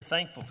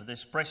thankful for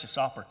this precious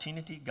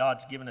opportunity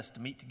God's given us to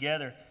meet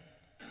together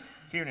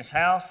here in His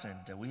house.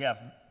 And we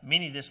have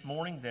many this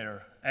morning that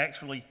are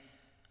actually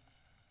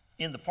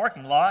in the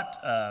parking lot.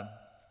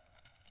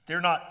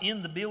 They're not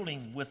in the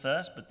building with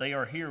us, but they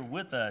are here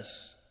with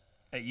us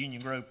at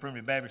Union Grove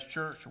Primitive Baptist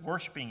Church,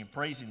 worshiping and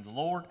praising the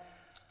Lord.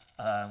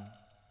 To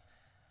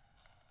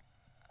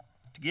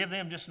give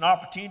them just an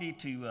opportunity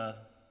to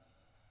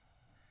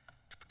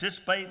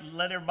participate and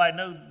let everybody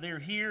know that they're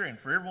here, and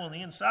for everyone on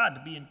the inside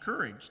to be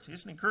encouraged.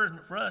 It's an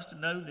encouragement for us to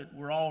know that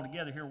we're all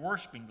together here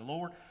worshiping the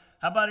Lord.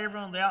 How about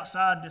everyone on the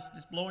outside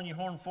just blowing your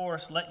horn for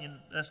us, letting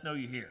us know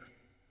you're here?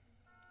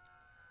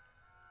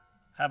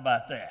 How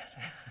about that?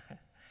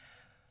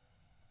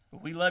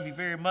 But we love you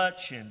very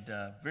much, and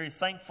very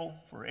thankful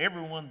for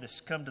everyone that's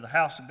come to the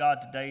house of God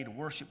today to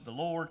worship the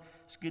Lord.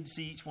 It's good to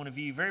see each one of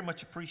you. Very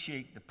much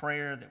appreciate the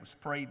prayer that was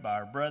prayed by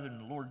our brother in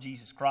the Lord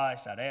Jesus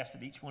Christ. I'd ask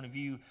that each one of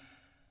you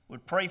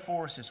would pray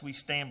for us as we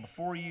stand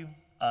before you.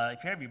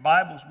 If you have your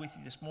Bibles with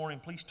you this morning,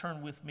 please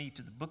turn with me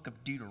to the book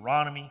of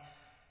Deuteronomy,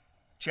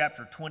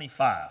 chapter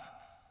 25.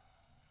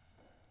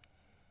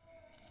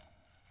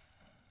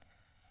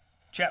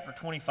 Chapter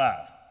 25.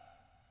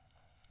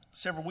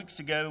 Several weeks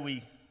ago,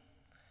 we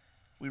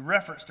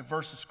referenced a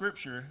verse of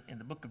Scripture in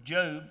the book of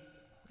Job.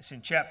 It's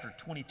in chapter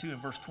 22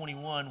 and verse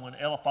 21 when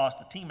Eliphaz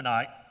the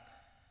Temanite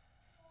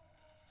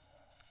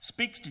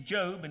speaks to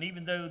Job, and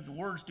even though the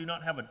words do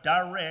not have a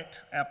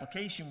direct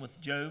application with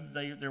Job,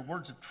 they're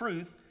words of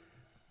truth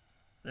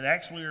that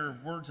actually are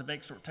words of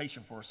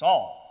exhortation for us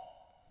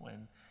all.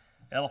 When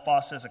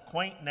Eliphaz says,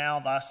 "Acquaint now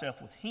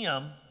thyself with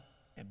him,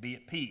 and be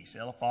at peace."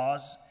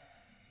 Eliphaz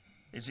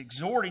is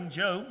exhorting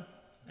Job,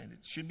 and it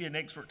should be an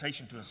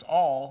exhortation to us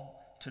all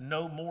to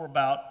know more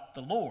about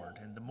the Lord.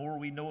 And the more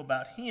we know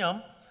about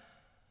Him,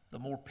 the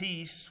more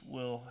peace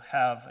we'll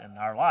have in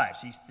our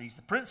lives. He's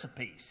the Prince of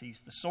Peace. He's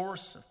the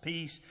source of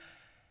peace.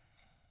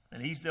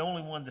 And He's the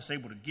only one that's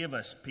able to give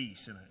us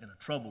peace in a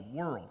troubled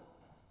world.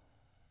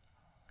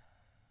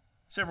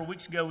 Several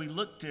weeks ago, we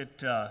looked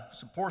at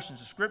some portions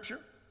of Scripture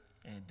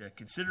and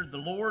considered the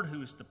Lord,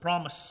 who is the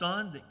promised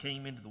Son that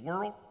came into the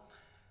world.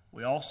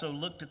 We also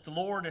looked at the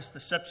Lord as the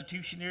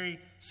substitutionary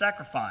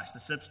sacrifice, the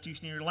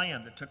substitutionary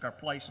lamb that took our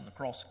place on the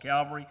cross of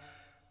Calvary.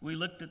 We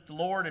looked at the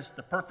Lord as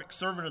the perfect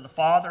servant of the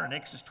Father in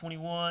Exodus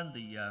 21,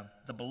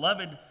 the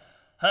beloved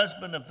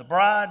husband of the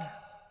bride.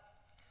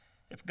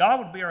 If God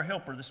would be our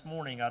helper this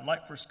morning, I'd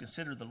like for us to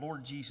consider the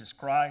Lord Jesus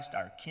Christ,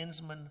 our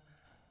kinsman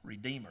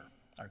redeemer.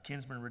 Our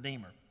kinsman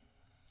redeemer.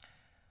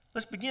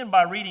 Let's begin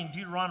by reading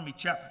Deuteronomy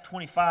chapter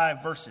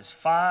 25, verses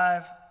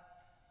 5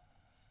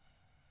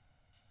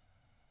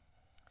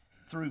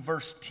 through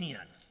verse 10.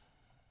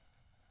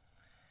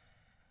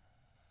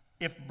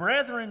 If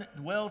brethren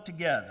dwell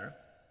together,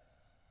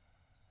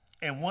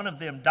 and one of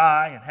them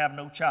die and have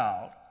no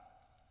child,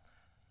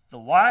 the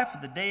wife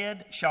of the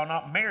dead shall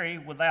not marry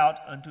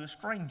without unto a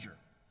stranger.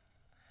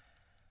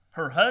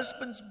 Her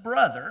husband's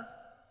brother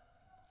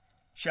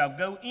shall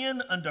go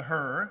in unto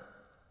her,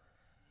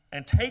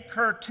 and take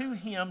her to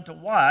him to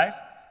wife,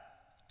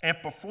 and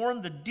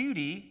perform the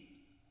duty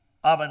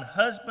of an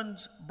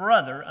husband's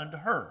brother unto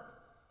her.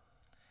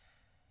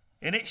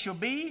 And it shall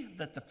be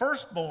that the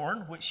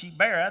firstborn which she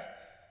beareth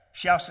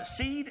shall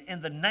succeed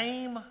in the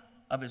name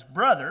of his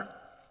brother,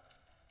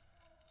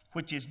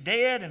 which is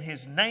dead, and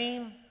his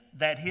name,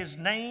 that his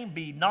name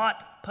be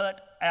not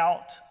put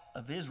out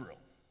of Israel.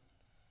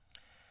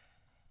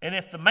 And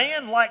if the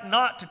man like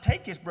not to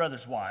take his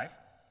brother's wife,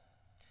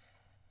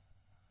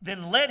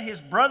 then let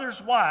his brother's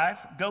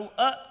wife go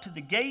up to the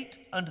gate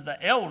unto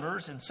the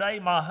elders, and say,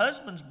 My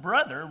husband's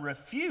brother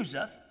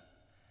refuseth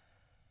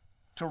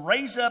to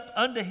raise up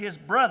unto his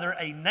brother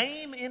a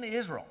name in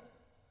Israel.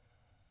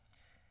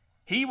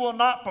 He will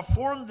not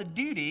perform the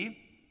duty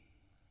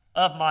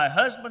of my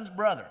husband's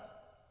brother.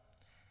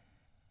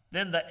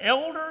 Then the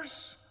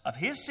elders of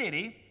his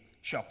city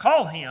shall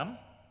call him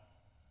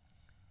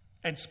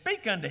and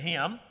speak unto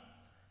him.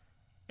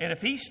 And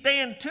if he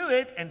stand to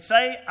it and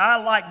say,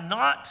 I like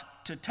not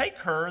to take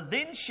her,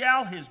 then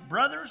shall his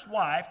brother's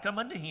wife come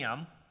unto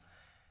him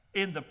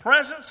in the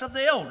presence of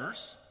the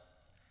elders,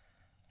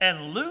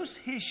 and loose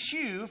his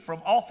shoe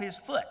from off his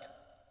foot,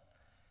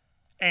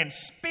 and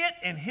spit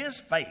in his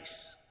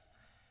face,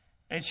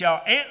 and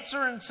shall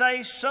answer and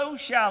say, So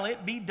shall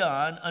it be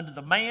done unto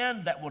the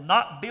man that will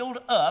not build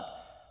up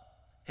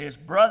his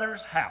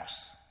brother's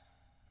house.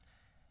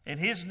 And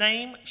his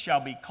name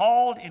shall be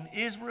called in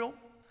Israel,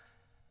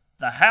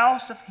 the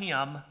house of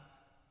him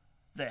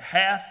that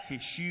hath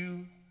his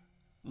shoe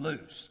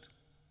loosed.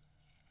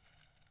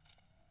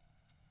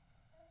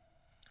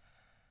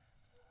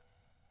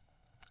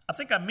 I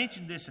think I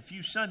mentioned this a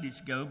few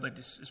Sundays ago, but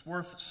it's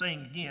worth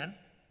saying again.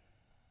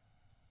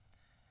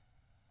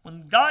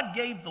 When God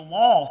gave the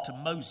law to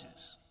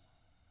Moses,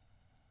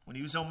 when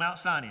he was on Mount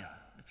Sinai,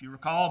 if you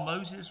recall,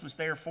 Moses was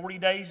there 40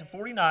 days and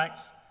 40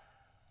 nights.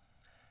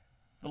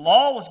 The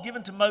law was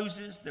given to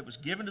Moses that was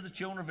given to the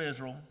children of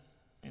Israel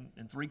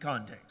in three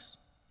contexts.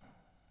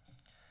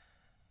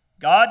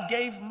 God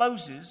gave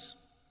Moses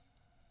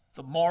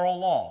the moral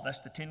law. That's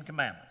the Ten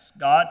Commandments.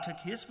 God took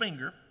his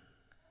finger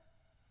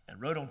and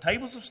wrote on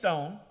tables of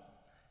stone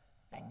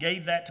and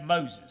gave that to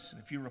Moses.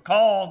 And if you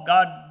recall,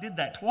 God did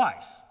that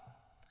twice.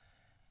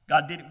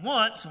 God did it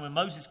once, and when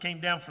Moses came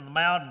down from the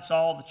mount and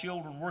saw the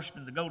children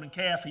worshiping the golden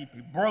calf, he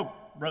broke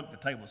the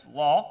tables of the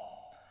law.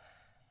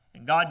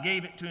 And God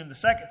gave it to him the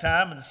second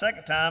time, and the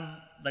second time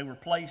they were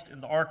placed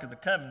in the Ark of the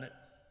Covenant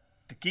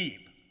to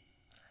keep.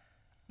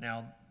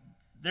 Now,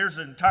 there's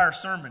an entire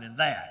sermon in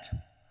that.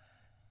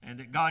 And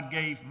that God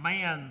gave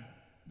man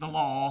the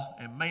law,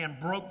 and man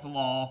broke the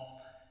law.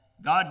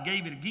 God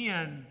gave it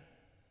again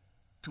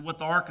to what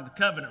the Ark of the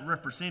Covenant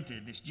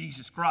represented. It's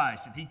Jesus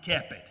Christ, and he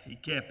kept it. He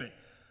kept it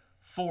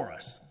for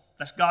us.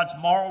 That's God's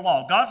moral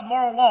law. God's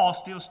moral law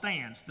still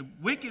stands. The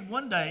wicked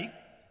one day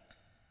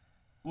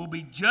will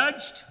be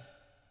judged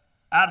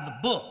out of the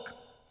book.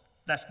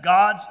 That's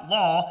God's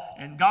law,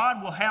 and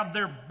God will have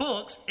their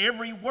books,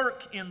 every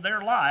work in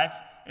their life,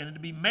 and to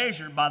be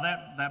measured by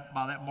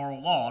that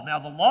moral law. Now,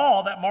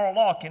 that moral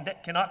law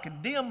cannot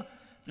condemn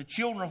the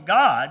children of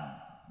God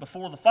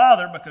before the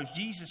Father, because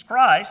Jesus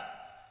Christ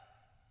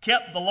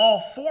kept the law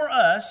for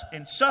us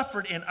and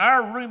suffered in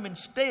our room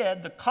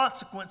instead the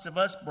consequence of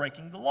us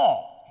breaking the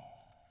law.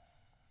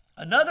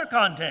 Another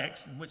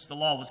context in which the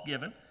law was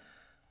given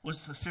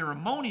was the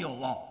ceremonial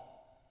law.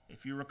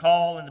 If you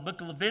recall, in the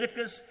book of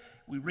Leviticus,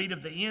 we read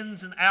of the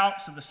ins and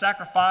outs of the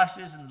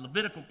sacrifices and the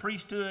Levitical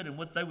priesthood and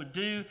what they would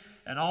do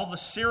and all the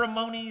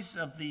ceremonies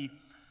of the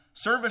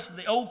service of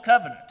the old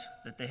covenant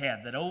that they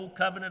had, that old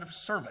covenant of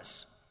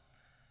service.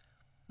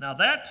 Now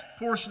that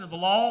portion of the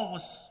law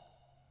is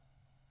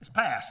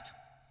past.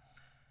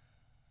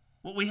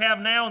 What we have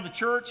now in the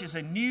church is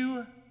a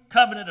new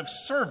covenant of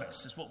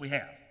service is what we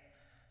have.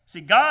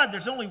 See,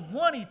 there's only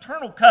one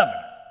eternal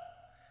covenant.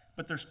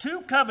 But there's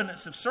two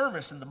covenants of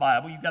service in the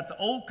Bible. You've got the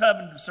old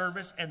covenant of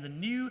service and the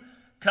new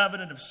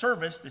covenant of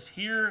service that's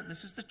here.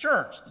 This is the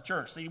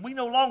church. See, we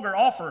no longer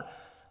offer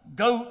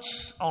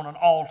goats on an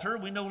altar.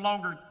 We no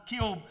longer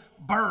kill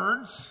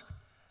birds.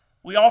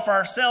 We offer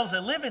ourselves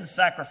a living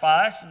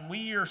sacrifice, and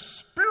we are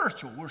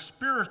spiritual. We're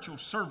spiritual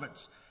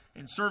servants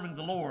in serving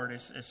the Lord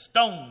as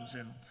stones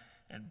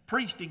and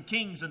priests and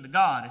kings unto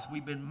God, as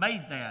we've been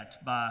made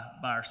that by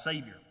our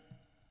Savior.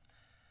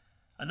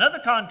 Another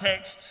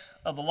context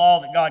of the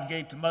law that God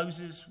gave to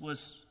Moses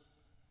was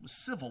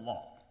civil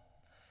law.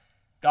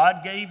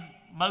 God gave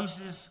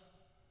Moses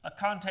a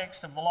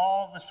context of the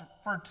law that's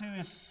referred to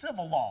as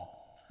civil law.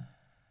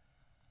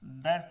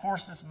 That, of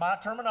course, is my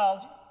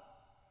terminology,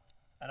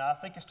 and I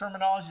think it's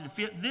terminology to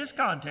fit this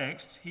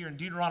context here in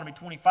Deuteronomy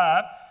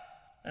 25.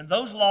 And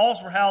those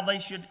laws were how they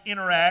should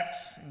interact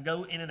and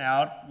go in and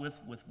out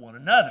with one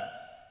another.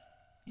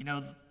 You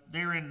know,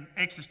 there in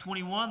Exodus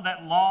 21,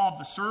 that law of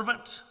the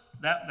servant,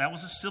 that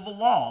was a civil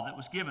law that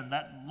was given.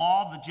 That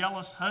law of the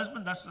jealous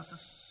husband, that's just a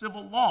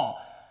civil law.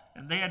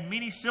 And they had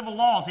many civil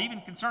laws,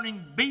 even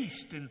concerning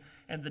beasts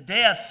and the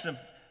deaths of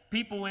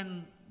people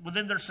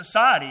within their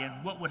society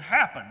and what would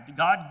happen.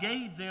 God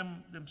gave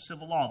them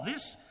civil law.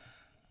 This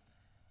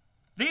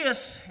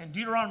in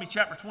Deuteronomy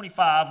chapter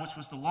 25, which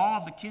was the law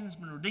of the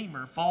kinsman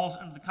redeemer, falls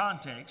under the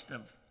context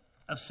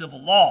of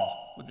civil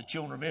law with the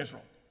children of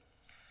Israel.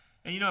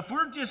 And if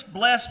we're just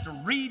blessed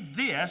to read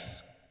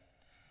this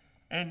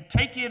and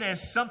take it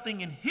as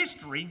something in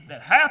history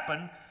that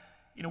happened,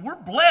 we're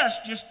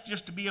blessed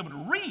just to be able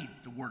to read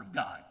the Word of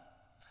God.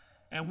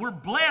 And we're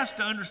blessed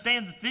to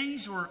understand that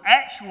these were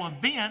actual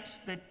events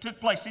that took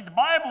place. See, the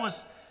Bible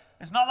is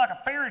not like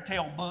a fairy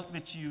tale book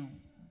that you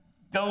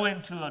go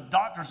into a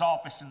doctor's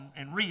office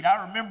and read.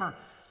 I remember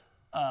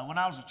when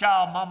I was a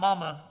child, my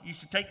mama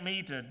used to take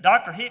me to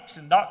Dr. Hicks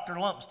and Dr.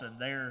 Lumsden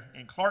there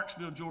in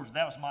Clarksville, Georgia.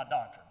 That was my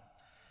doctor.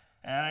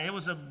 And it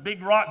was a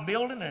big rock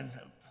building, and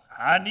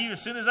I knew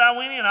as soon as I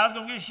went in, I was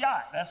going to get a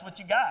shot. That's what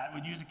you got.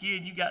 When you was a kid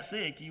and you got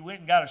sick, you went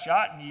and got a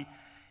shot, and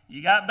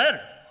you got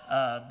better.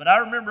 But I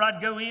remember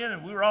I'd go in,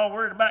 and we were all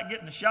worried about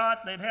getting the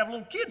shot. They'd have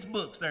little kids'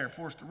 books there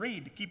for us to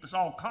read to keep us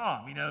all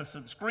calm, so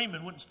the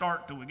screaming wouldn't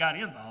start till we got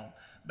in the hall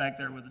back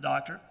there with the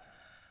doctor.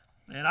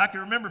 And I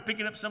can remember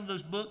picking up some of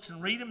those books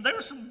and reading them. There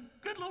were some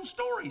good little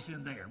stories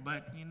in there,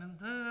 but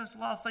there's a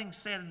lot of things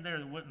said in there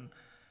that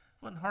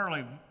wasn't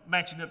hardly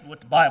matching up to what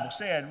the Bible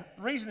said.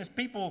 The reason is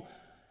people,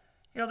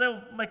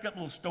 they'll make up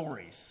little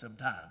stories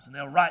sometimes, and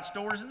they'll write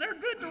stories, and they're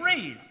good to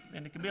read,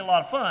 and it can be a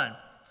lot of fun.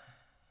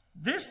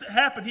 This that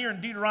happened here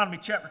in Deuteronomy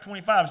chapter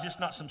 25 is just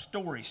not some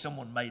story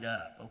someone made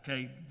up,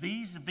 okay?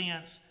 These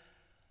events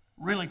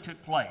really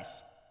took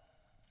place.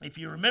 If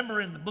you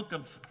remember in the book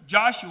of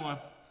Joshua,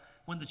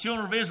 when the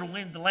children of Israel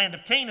went into the land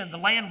of Canaan, the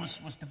land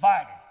was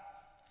divided.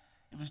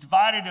 It was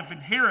divided of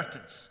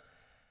inheritance.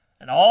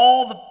 And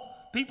all the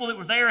people that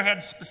were there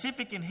had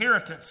specific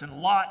inheritance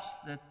and lots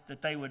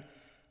that they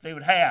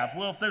would have.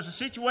 Well, if there's a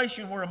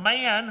situation where a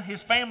man,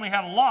 his family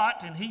had a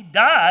lot, and he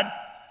died,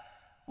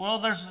 well,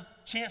 there's a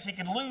chance he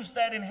could lose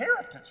that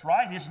inheritance,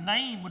 right? His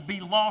name would be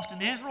lost in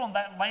Israel, and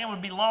that land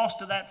would be lost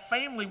to that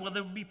family. Well,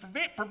 there would be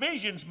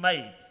provisions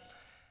made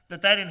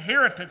that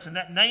inheritance and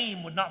that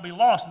name would not be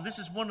lost. And this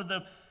is one of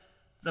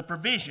the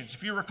provisions.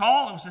 If you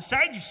recall, it was the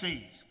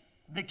Sadducees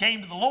that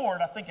came to the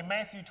Lord, I think in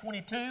Matthew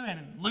 22 and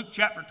in Luke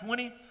chapter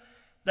 20,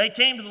 they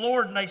came to the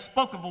Lord and they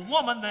spoke of a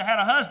woman that had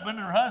a husband, and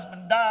her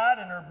husband died,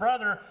 and her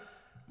brother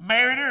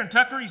married her and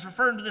took her. He's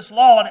referring to this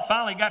law, and it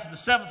finally got to the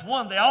seventh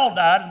one. They all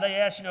died, and they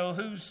asked,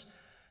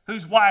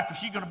 whose wife is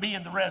she going to be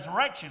in the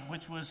resurrection,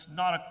 which was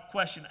not a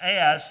question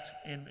asked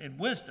in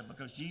wisdom,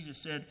 because Jesus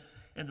said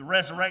in the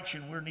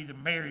resurrection we're neither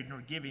married nor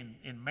given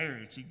in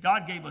marriage. See,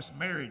 God gave us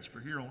marriage for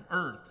here on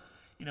earth.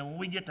 When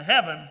we get to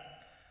heaven,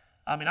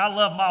 I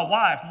love my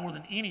wife more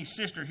than any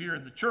sister here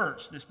in the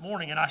church this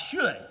morning, and I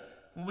should.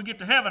 When we get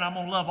to heaven, I'm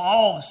going to love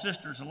all the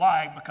sisters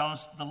alike,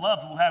 because the love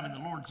we'll have in the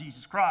Lord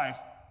Jesus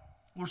Christ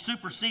will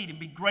supersede and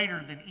be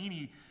greater than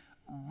any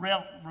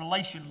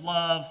relation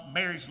love,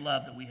 marriage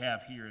love that we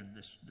have here in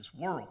this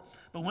world.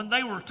 But when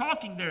they were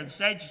talking there, the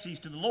Sadducees,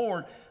 to the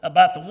Lord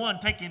about the one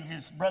taking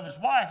his brother's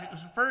wife, it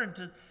was referring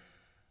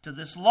to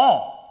this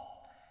law.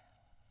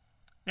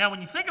 Now,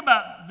 when you think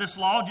about this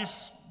law,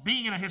 just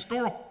being in a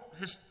historical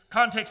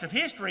context of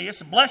history,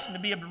 it's a blessing to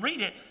be able to read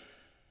it.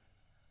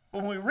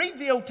 But when we read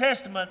the Old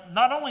Testament,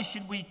 not only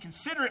should we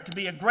consider it to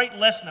be a great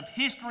lesson of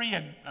history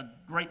and a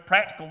great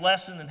practical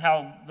lesson in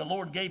how the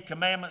Lord gave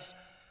commandments,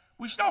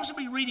 we should also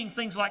be reading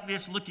things like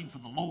this looking for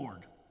the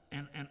Lord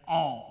in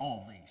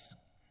all these.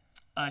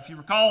 If you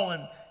recall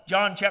in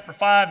John chapter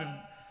 5 and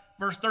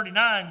verse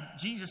 39,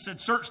 Jesus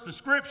said, search the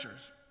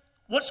scriptures.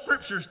 What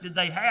scriptures did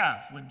they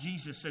have when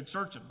Jesus said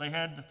search them? They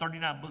had the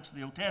 39 books of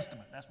the Old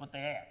Testament. That's what they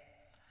had.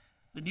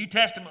 The New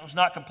Testament was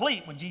not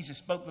complete when Jesus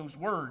spoke those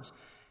words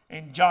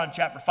in John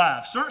chapter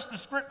 5. Search the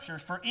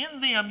scriptures, for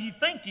in them you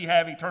think you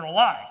have eternal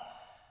life.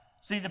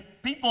 See, the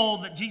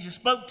people that Jesus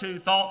spoke to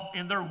thought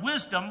in their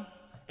wisdom,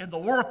 in the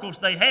oracles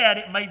they had,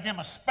 it made them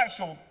a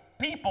special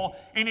people,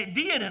 and it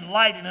did in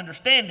light and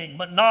understanding,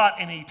 but not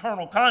in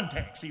eternal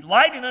context. See,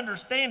 light and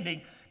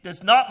understanding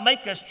does not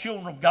make us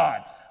children of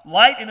God.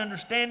 Light and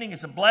understanding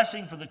is a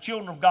blessing for the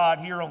children of God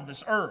here on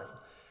this earth.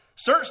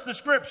 Search the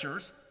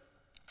scriptures,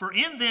 for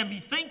in them you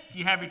think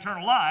you have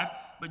eternal life.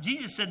 But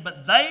Jesus said,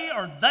 but they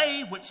are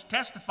they which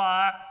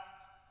testify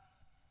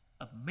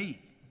of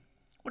me.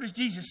 What does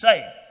Jesus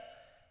say?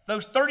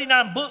 Those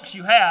 39 books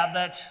you have,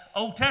 that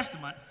Old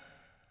Testament,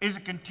 is a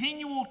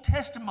continual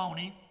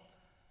testimony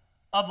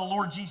of the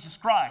Lord Jesus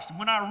Christ. And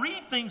when I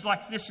read things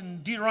like this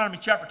in Deuteronomy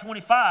chapter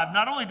 25,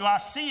 not only do I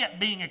see it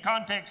being a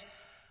context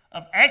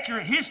of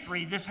accurate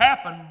history, this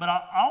happened, but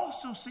I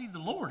also see the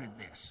Lord in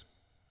this.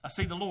 I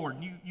see the Lord.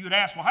 And you would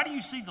ask, well, how do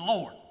you see the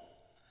Lord?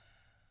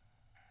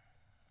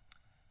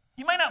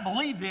 You may not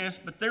believe this,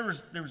 but there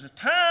was a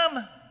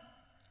time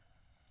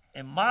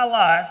in my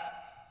life,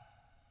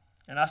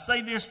 and I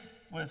say this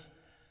with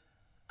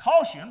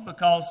caution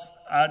because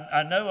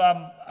I know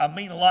I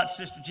mean a lot to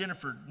Sister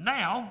Jennifer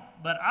now,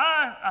 but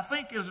I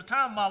think there was a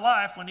time in my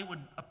life when it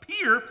would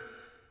appear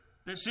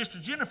that Sister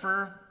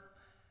Jennifer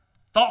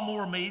thought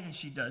more of me than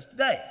she does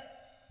today.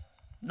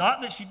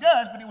 Not that she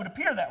does, but it would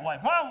appear that way.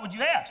 Why would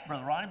you ask,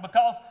 Brother Ronnie?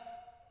 Because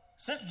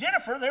Sister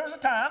Jennifer, there was a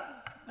time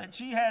that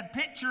she had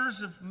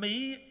pictures of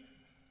me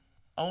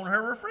on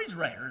her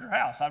refrigerator at her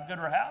house. I'd go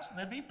to her house and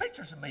there'd be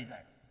pictures of me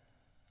there.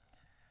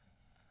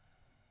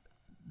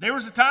 There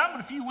was a time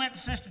when if you went to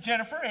Sister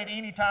Jennifer at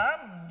any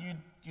time,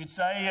 you'd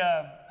say,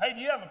 hey, do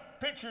you have a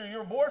picture of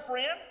your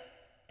boyfriend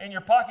in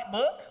your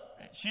pocketbook?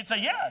 She'd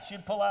say, yeah.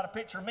 She'd pull out a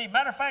picture of me.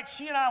 Matter of fact,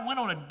 she and I went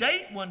on a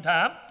date one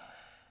time,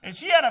 and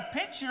she had a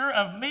picture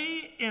of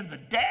me in the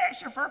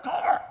dash of her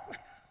car.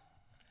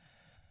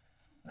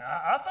 Now,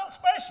 I felt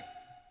special.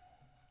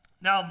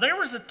 Now, there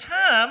was a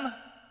time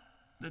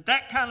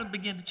that kind of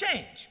began to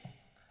change.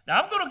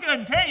 Now, I'm going to go ahead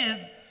and tell you,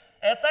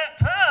 at that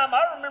time,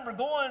 I remember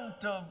going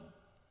to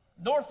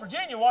North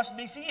Virginia,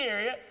 Washington, D.C.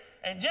 area,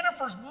 and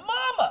Jennifer's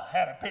mama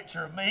had a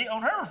picture of me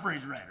on her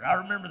refrigerator. I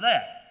remember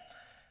that.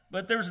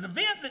 But there was an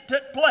event that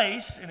took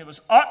place, and it was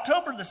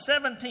October the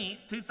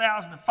 17th,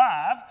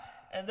 2005,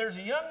 and there's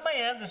a young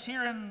man that's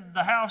here in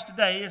the house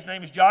today. His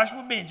name is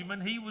Joshua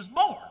Benjamin. He was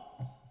born.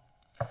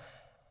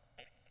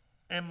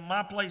 And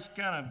my place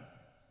kind of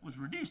was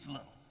reduced a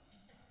little.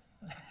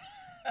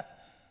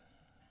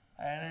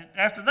 And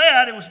after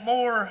that, it was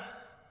more,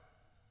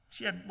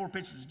 she had more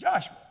pictures of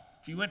Joshua.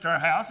 If you went to our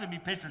house, there'd be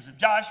pictures of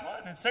Joshua.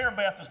 And then Sarah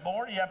Beth was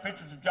born. You have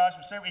pictures of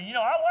Joshua. Sarah. And I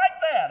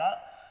like that.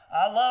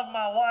 I love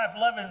my wife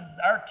loving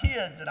our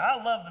kids, and I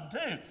love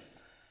them too.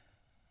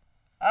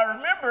 I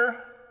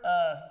remember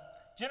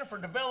Jennifer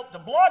developed a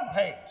blog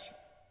page.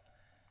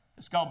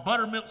 It's called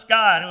Loudermilk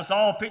Sky, and it was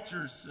all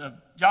pictures of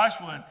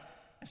Joshua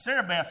and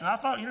Sarah Beth. And I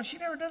thought, she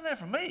never done that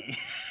for me.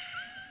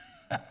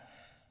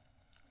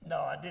 No,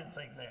 I didn't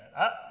think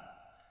that.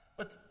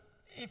 But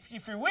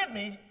if you're with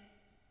me,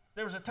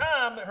 there was a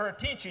time that her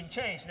attention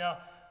changed. Now,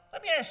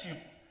 let me ask you,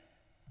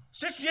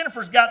 Sister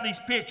Jennifer's got these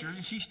pictures,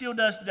 and she still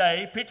does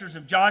today, pictures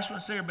of Joshua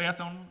and Sarah Beth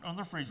on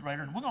the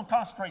refrigerator. And we're going to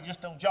concentrate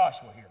just on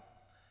Joshua here.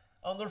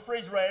 On the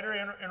refrigerator,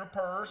 in her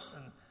purse,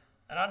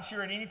 and I'm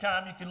sure at any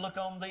time you can look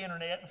on the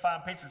internet and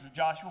find pictures of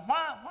Joshua.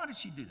 Why did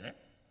she do that?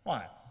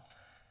 Why?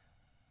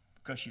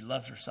 Because she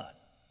loves her son.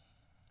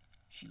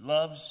 She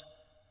loves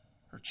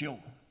her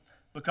children.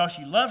 Because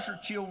she loves her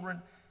children,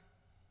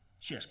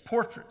 She has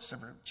portraits of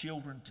her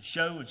children to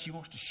show, and she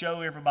wants to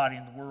show everybody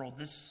in the world,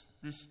 this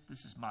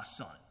is my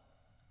son.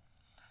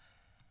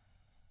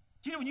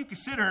 Do you know when you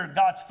consider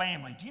God's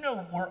family, do you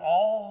know we're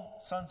all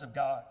sons of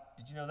God?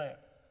 Did you know that?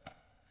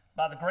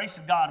 By the grace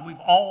of God, we've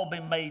all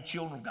been made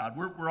children of God.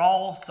 We're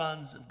all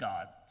sons of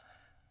God.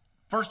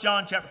 1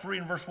 John chapter 3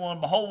 and verse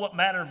 1, behold, what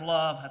manner of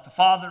love hath the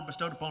Father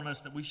bestowed upon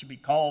us that we should be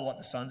called like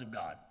the sons of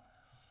God.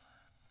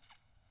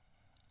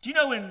 Do you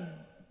know in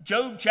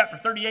Job chapter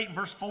 38 and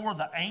verse 4,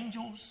 the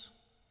angels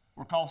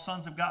were called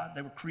sons of God?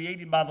 They were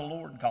created by the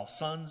Lord and called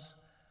sons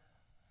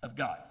of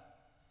God.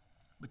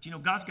 But you know,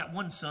 God's got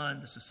one son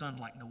that's a son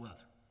like no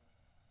other.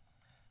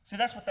 See,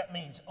 that's what that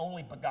means,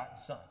 only begotten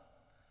son.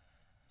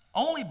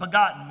 Only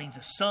begotten means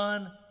a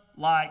son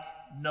like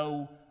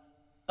no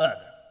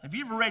other. Have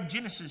you ever read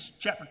Genesis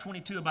chapter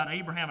 22 about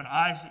Abraham and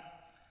Isaac?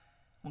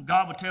 When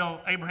God would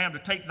tell Abraham to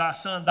take thy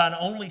son, thine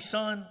only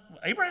son.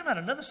 Abraham had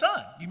another son.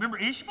 Do you remember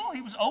Ishmael?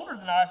 He was older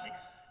than Isaac.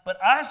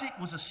 But Isaac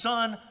was a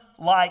son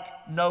like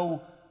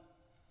no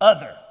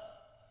other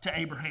to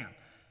Abraham.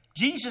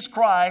 Jesus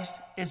Christ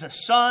is a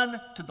son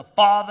to the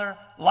Father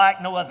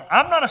like no other.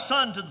 I'm not a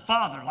son to the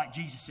Father like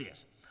Jesus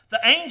is.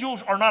 The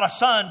angels are not a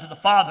son to the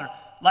Father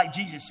like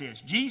Jesus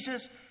is.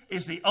 Jesus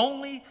is the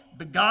only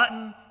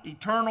begotten,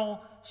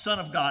 eternal Son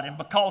of God. And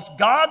because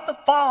God the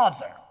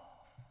Father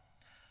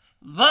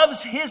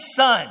loves His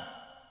Son,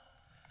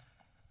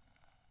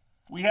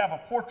 we have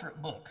a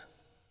portrait book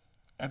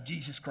of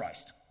Jesus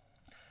Christ.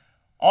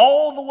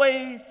 All the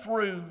way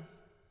through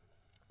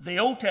the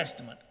Old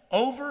Testament,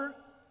 over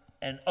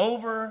and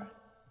over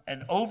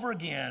and over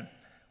again,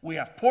 we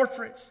have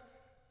portraits,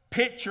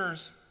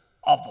 pictures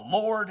of the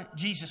Lord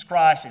Jesus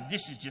Christ. And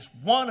this is just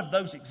one of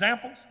those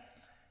examples.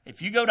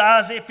 If you go to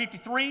Isaiah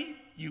 53,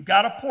 you've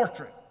got a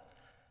portrait.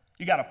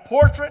 You got a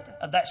portrait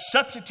of that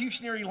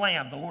substitutionary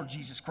lamb, the Lord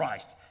Jesus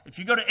Christ. If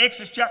you go to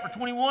Exodus chapter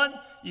 21,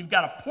 you've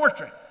got a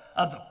portrait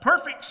of the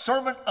perfect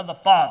servant of the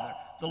Father,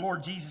 the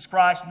Lord Jesus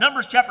Christ.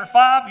 Numbers chapter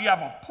 5, you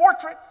have a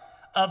portrait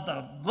of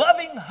the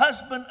loving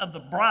husband of the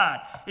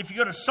bride. If you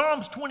go to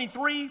Psalms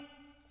 23,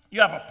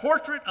 you have a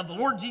portrait of the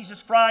Lord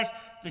Jesus Christ,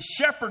 the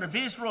shepherd of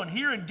Israel. And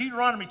here in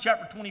Deuteronomy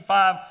chapter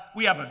 25,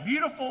 we have a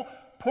beautiful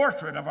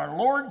portrait of our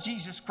Lord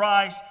Jesus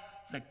Christ,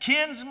 the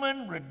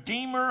kinsman,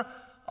 redeemer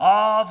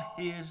of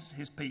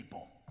his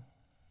people.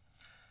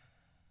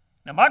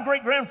 Now, my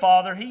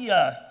great-grandfather, he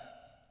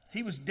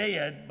was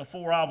dead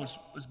before I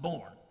was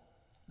born.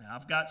 Now,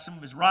 I've got some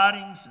of his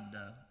writings, and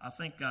I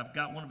think I've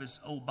got one of his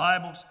old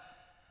Bibles.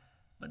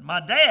 But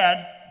my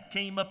dad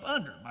came up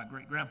under my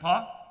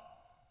great-grandpa.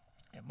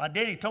 And my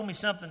daddy told me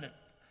something that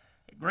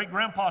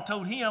great-grandpa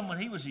told him when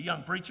he was a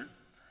young preacher.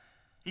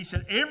 He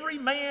said, every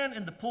man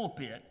in the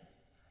pulpit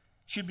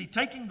should be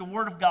taking the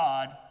Word of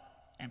God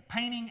and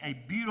painting a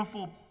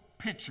beautiful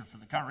picture for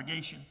the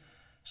congregation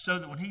so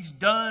that when he's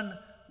done,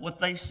 what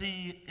they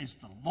see is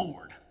the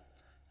Lord.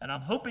 And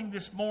I'm hoping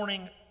this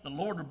morning the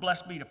Lord will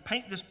bless me to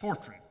paint this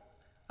portrait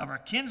of our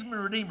kinsman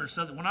redeemer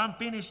so that when I'm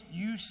finished,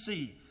 you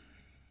see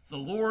the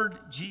Lord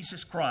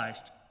Jesus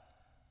Christ,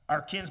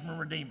 our kinsman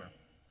redeemer.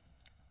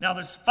 Now,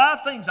 there's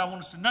 5 things I want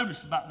us to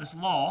notice about this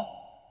law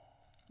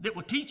that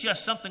will teach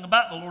us something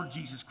about the Lord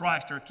Jesus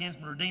Christ, our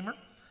kinsman redeemer.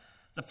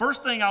 The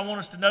first thing I want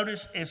us to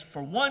notice is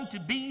for one to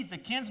be the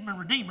kinsman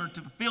redeemer,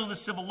 to fulfill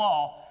this civil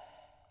law,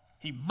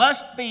 he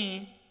must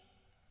be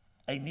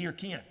a near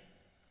kin.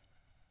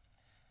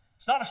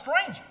 It's not a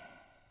stranger.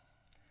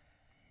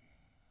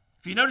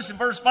 If you notice in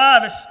verse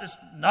 5, it's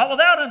not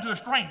without unto a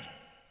stranger.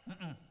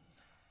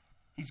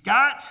 He's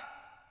got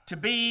to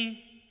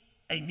be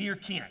a near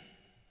kin.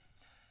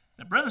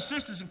 Now, brothers and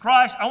sisters in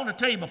Christ, I want to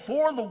tell you,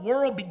 before the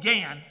world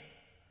began,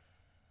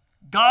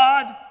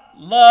 God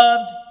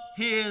loved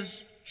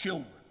His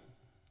children.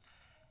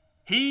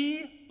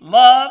 He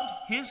loved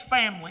His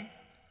family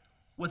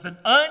with an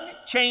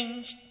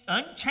unchanging,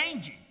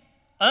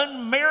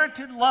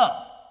 unmerited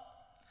love.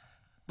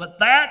 But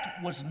that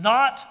was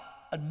not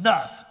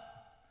enough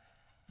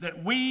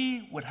that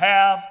we would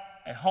have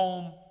a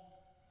home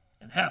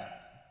in heaven.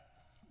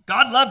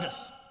 God loved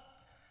us.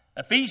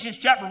 Ephesians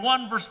chapter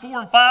 1, verse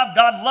 4 and 5,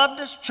 God loved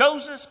us,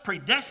 chose us,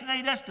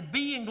 predestinated us to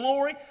be in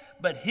glory.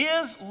 But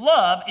His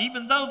love,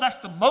 even though that's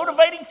the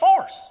motivating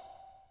force,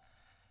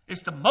 it's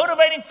the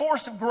motivating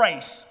force of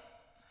grace,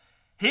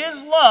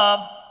 His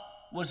love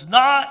was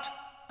not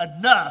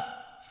enough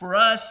for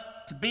us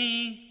to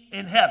be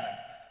in heaven.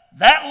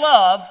 That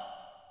love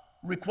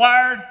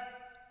required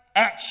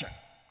action.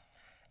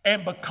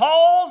 And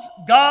because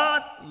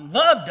God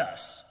loved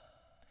us,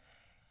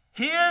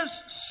 His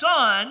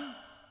Son,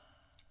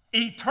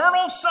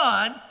 eternal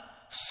Son,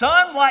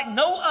 Son like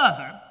no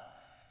other,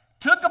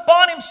 took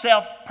upon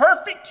Himself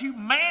perfect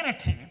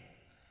humanity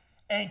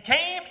and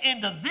came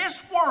into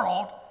this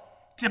world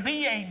to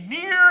be a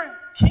near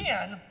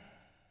kin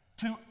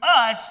to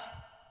us,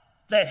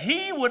 that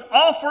He would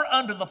offer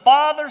unto the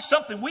Father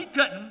something we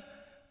couldn't,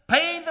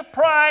 pay the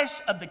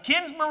price of the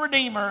kinsman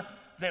redeemer,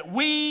 that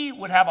we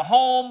would have a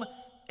home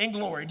in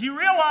glory. Do you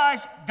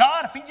realize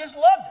God, if He just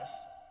loved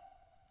us,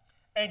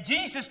 and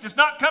Jesus does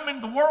not come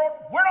into the world,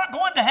 we're not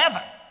going to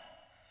heaven.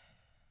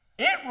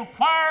 It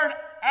required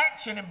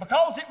action, and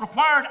because it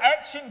required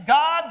action,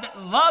 God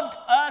that loved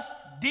us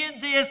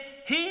did this.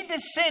 He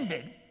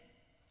descended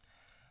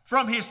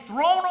from his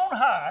throne on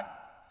high,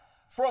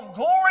 from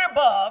glory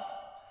above,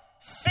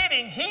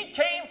 sitting. He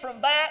came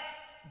from that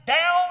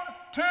down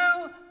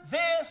to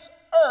this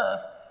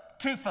earth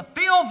to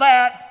fulfill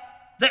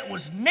that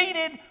was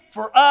needed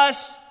for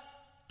us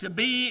to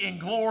be in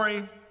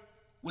glory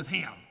with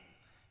him.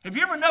 Have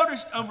you ever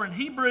noticed over in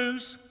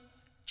Hebrews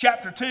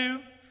chapter 2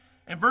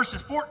 and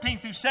verses 14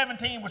 through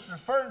 17, which is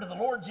referring to the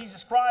Lord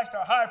Jesus Christ,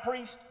 our high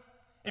priest?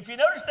 If you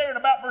notice there in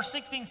about verse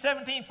 16,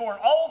 17, for in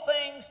all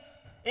things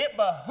it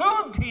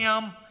behooved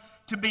him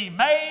to be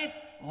made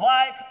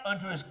like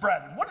unto his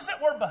brethren. What does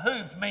that word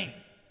behooved mean?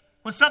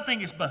 When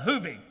something is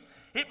behooving,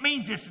 it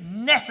means it's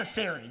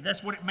necessary.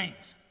 That's what it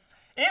means.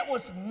 It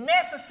was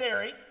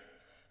necessary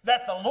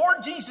that the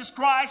Lord Jesus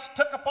Christ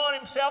took upon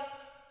himself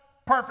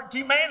perfect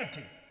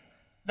humanity.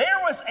 There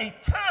was a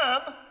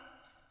time,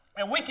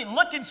 and we can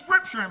look in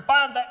Scripture and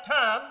find that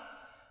time,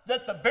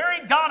 that the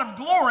very God of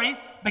glory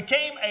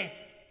became a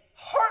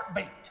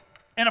heartbeat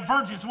in a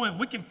virgin's womb.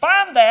 We can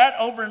find that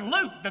over in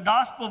Luke, the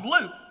Gospel of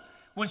Luke,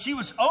 when she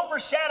was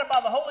overshadowed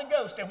by the Holy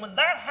Ghost. And when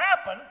that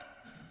happened,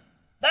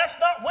 that's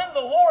not when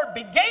the Lord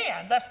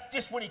began. That's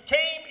just when he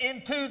came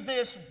into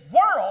this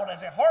world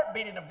as a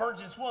heartbeat in a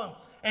virgin's womb.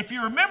 If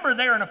you remember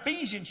there in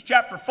Ephesians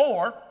chapter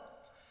 4,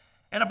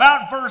 and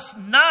about verse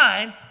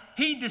 9,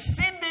 he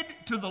descended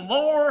to the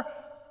lower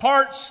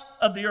parts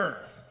of the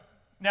earth.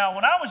 Now,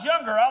 when I was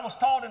younger, I was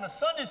taught in a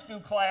Sunday school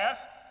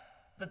class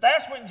that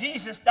that's when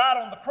Jesus died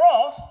on the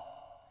cross,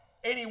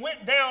 and he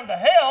went down to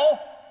hell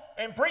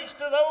and preached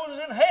to those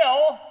in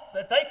hell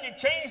that they could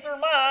change their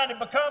mind and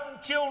become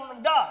children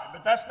of God.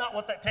 But that's not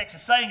what that text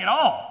is saying at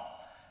all.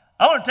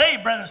 I want to tell you,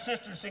 brothers and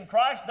sisters in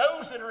Christ,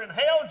 those that are in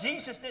hell,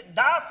 Jesus didn't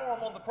die for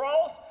them on the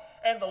cross,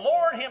 and the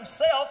Lord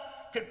himself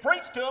could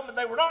preach to them, and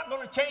they were not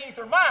going to change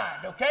their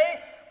mind,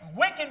 okay?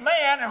 Wicked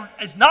man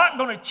is not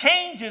going to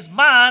change his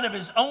mind of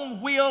his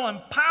own will and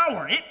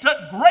power. It took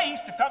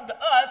grace to come to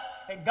us,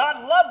 and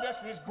God loved us,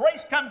 and his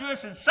grace come to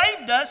us and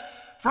saved us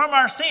from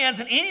our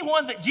sins. And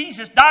anyone that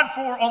Jesus died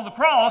for on the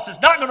cross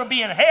is not going to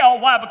be in hell.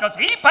 Why? Because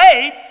he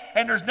paid,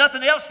 and there's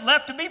nothing else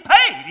left to be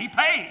paid. He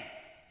paid.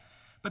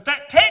 But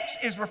that text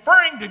is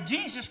referring to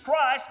Jesus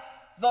Christ,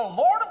 the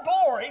Lord of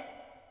glory,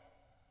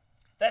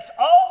 that's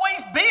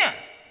always been,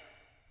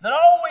 that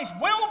always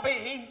will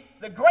be,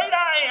 the great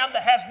I am,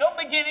 that has no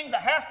beginning,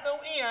 that hath no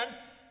end,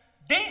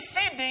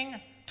 descending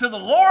to the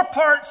lower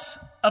parts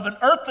of an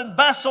earthen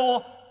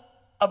vessel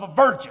of a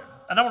virgin.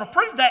 And I want to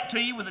prove that to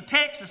you with a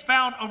text that's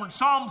found over in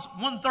Psalms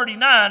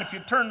 139, if you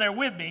turn there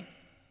with me.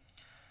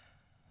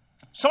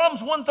 Psalms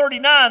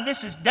 139,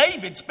 this is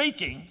David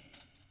speaking.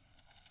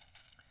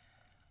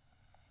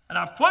 And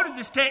I've quoted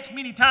this text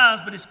many times,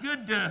 but it's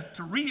good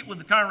to read it with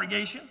the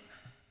congregation.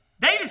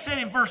 David said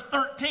in verse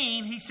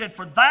 13, he said,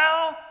 for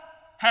thou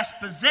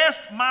hast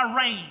possessed my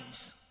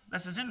reins.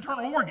 That's his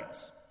internal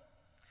organs.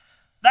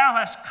 Thou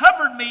hast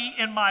covered me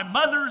in my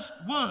mother's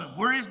womb.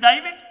 Where is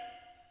David?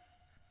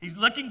 He's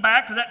looking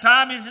back to that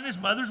time he's in his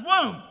mother's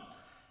womb.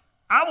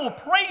 I will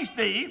praise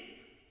thee,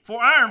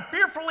 for I am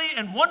fearfully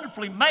and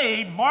wonderfully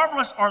made.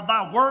 Marvelous are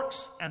thy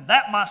works, and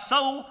that my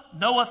soul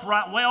knoweth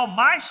right well.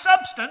 My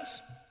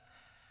substance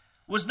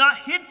was not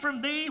hid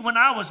from thee when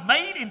I was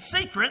made in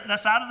secret,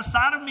 that's out of the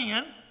sight of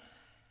men,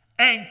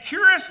 and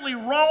curiously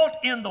wrought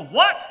in the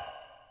what?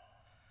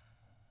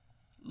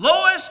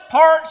 Lowest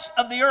parts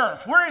of the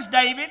earth. Where is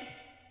David?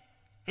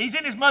 He's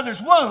in his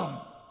mother's womb.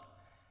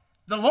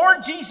 The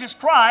Lord Jesus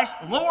Christ,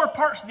 lower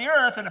parts of the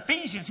earth, in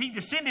Ephesians, he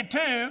descended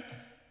to,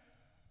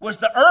 was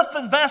the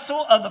earthen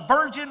vessel of the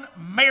Virgin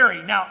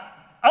Mary. Now,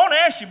 I want to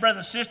ask you,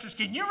 brothers and sisters,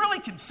 can you really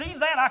conceive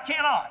that? I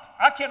cannot.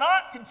 I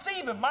cannot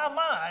conceive in my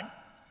mind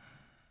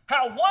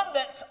how one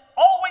that's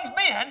always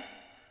been,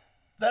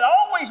 that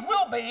always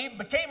will be,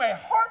 became a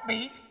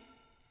heartbeat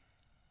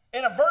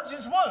in a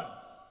virgin's womb.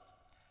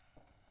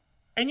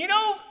 And you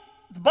know,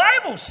 the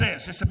Bible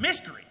says it's a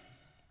mystery.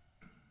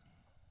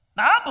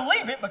 Now, I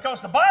believe it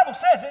because the Bible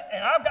says it,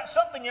 and I've got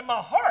something in my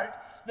heart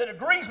that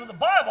agrees with the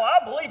Bible.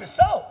 I believe it's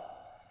so.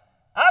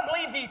 I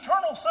believe the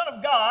eternal Son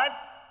of God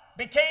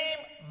became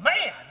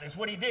man, is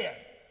what he did.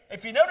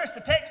 If you notice the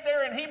text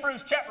there in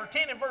Hebrews chapter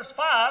 10 and verse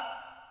 5,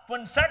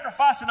 when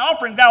sacrifice and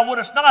offering thou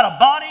wouldest not, a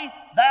body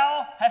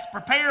thou hast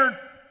prepared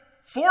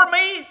for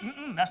me.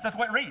 That's not the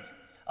way it reads.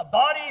 A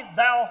body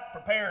thou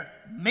prepared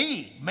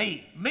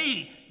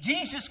me.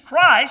 Jesus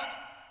Christ,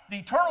 the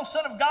eternal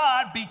Son of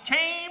God,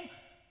 became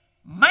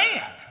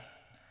man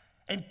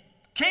and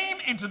came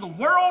into the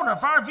world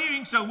of our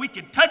viewing so we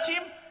could touch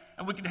him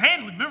and we could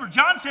handle him. Remember,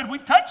 John said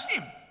we've touched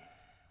him.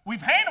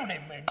 We've handled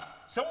him. And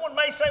someone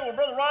may say, well,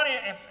 Brother Ronnie,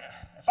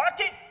 if I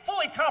can't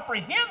fully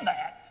comprehend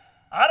that,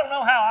 I don't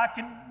know how I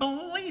can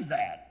believe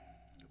that.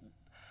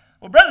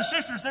 Well, brothers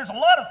and sisters, there's a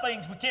lot of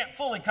things we can't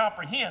fully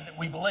comprehend that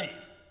we believe.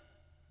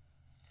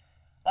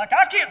 Like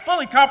I can't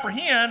fully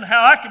comprehend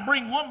how I can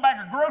bring one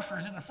bag of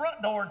groceries in the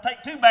front door and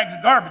take 2 bags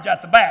of garbage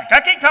out the back. I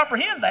can't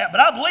comprehend that,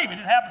 but I believe it.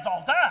 It happens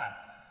all the time.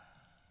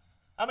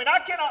 I mean, I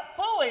cannot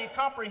fully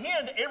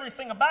comprehend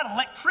everything about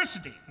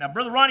electricity. Now,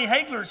 Brother Ronnie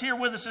Hagler is here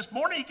with us this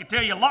morning. He can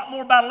tell you a lot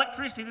more about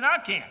electricity than I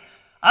can.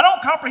 I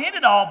don't comprehend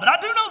it all, but I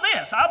do know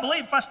this. I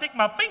believe if I stick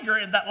my finger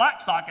in that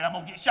light socket, I'm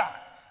going to get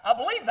shocked. I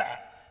believe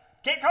that.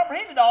 Can't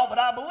comprehend it all, but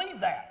I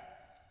believe that.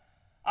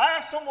 I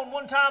asked someone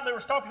one time, they were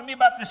talking to me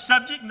about this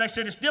subject, and they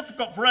said it's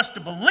difficult for us to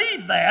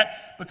believe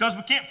that because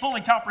we can't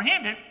fully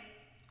comprehend it.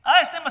 I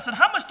asked them, I said,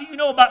 how much do you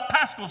know about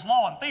Pascal's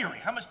law and theory?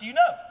 How much do you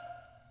know?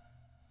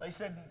 They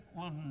said,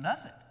 well,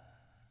 nothing.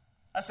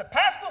 I said,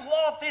 Pascal's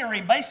law of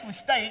theory basically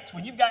states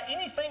when you've got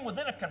anything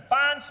within a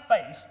confined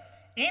space,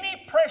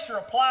 any pressure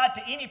applied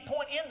to any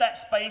point in that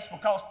space will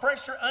cause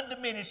pressure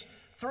undiminished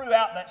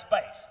throughout that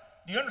space.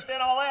 Do you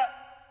understand all that?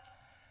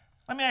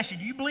 Let me ask you,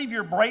 do you believe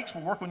your brakes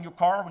will work on your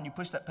car when you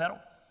push that pedal?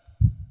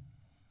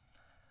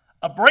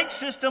 A brake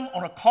system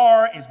on a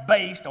car is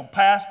based on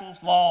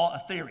Pascal's law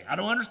of theory. I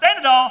don't understand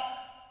it all,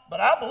 but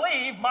I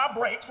believe my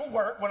brakes will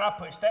work when I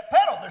push that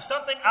pedal. There's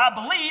something I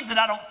believe that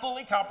I don't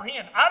fully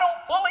comprehend. I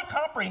don't fully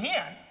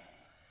comprehend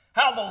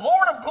how the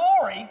Lord of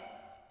glory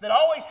that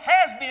always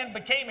has been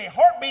became a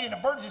heartbeat in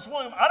a virgin's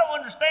womb. I don't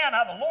understand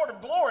how the Lord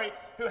of glory,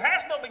 who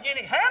has no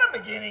beginning, had a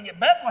beginning at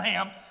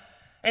Bethlehem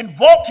and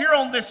walked here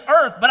on this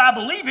earth, but I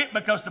believe it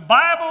because the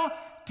Bible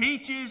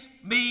teaches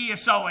me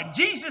so. And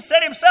Jesus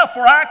said himself,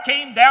 for I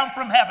came down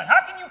from heaven.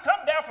 How can you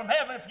come down from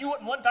heaven if you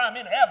weren't one time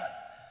in heaven?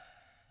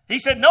 He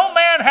said, no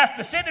man hath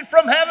descended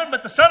from heaven,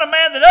 but the Son of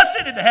Man that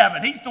ascended to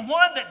heaven. He's the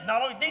one that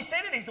not only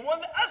descended, he's the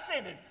one that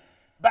ascended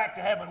back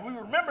to heaven. We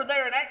remember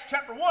there in Acts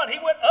chapter 1, he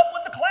went up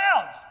with the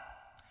clouds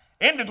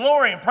into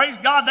glory. And praise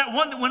God, that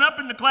one that went up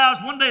in the clouds,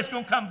 one day it's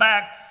going to come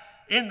back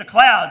in the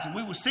clouds and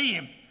we will see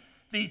him.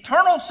 The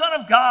eternal Son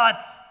of God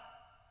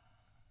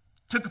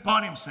took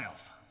upon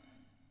himself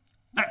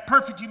that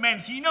perfect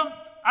humanity. You know,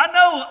 I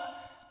know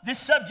this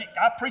subject,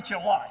 I preach it a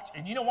lot.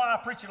 And you know why I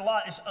preach it a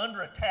lot? It's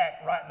under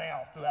attack right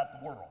now throughout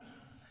the world.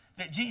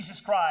 That Jesus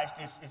Christ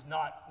is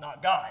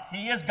not God.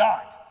 He is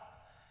God.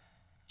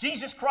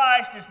 Jesus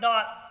Christ is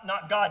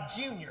not God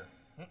Jr.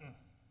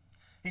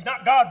 He's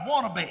not God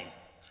wannabe.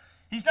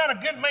 He's not a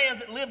good man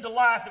that lived a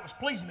life that was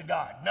pleasing to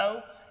God.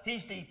 No,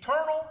 he's the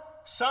eternal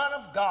Son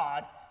of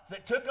God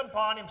that took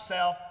upon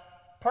himself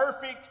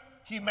perfect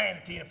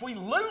humanity. And if we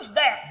lose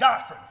that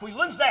doctrine, if we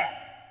lose that,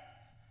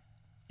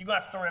 you're going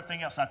to have to throw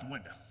everything else out the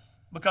window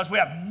because we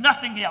have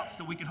nothing else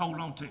that we can hold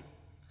on to.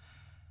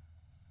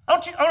 I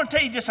want to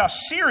tell you just how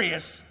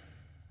serious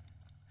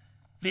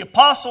the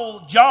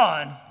Apostle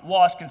John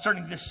was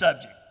concerning this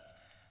subject.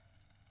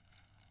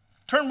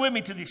 Turn with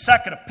me to the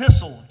second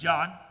epistle of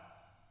John.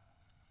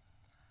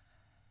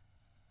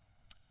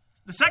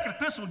 The second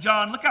epistle of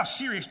John, look how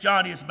serious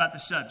John is about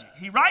this subject.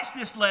 He writes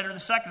this letter, the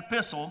second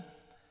epistle,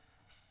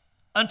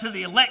 unto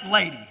the elect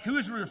lady. Who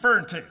is he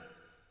referring to?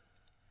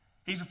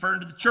 He's referring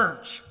to the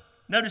church.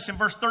 Notice in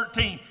verse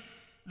 13,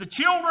 the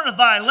children of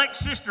thy elect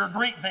sister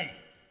greet thee.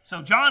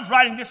 So John's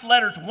writing this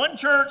letter to one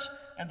church,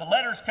 and the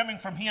letter is coming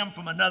from him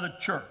from another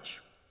church.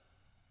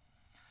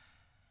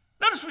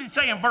 Notice what he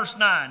say in verse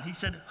 9. He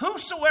said,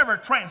 whosoever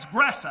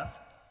transgresseth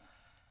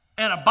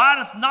and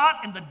abideth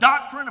not in the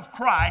doctrine of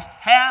Christ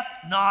hath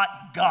not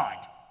God.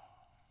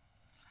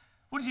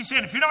 What is he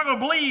saying? If you're not going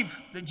to believe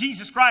that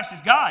Jesus Christ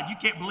is God, you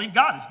can't believe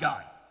God is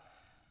God.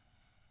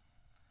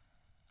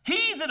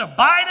 He that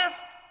abideth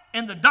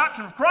in the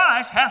doctrine of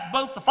Christ hath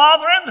both the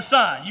Father and the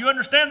Son. You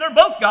understand they're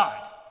both God.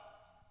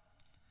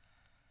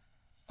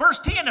 Verse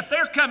 10, if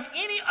there come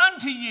any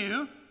unto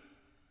you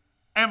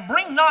and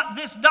bring not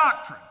this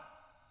doctrine,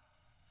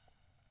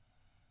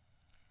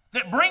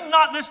 that bring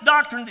not this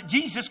doctrine that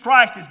Jesus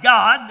Christ is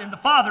God and the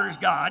Father is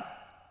God,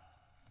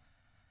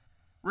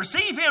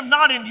 receive him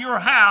not into your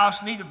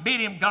house, neither bid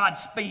him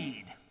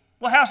Godspeed.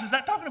 What house is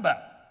that talking about?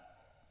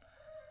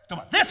 It's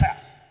talking about this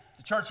house,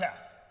 the church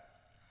house.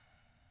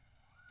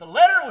 The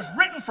letter was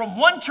written from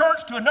one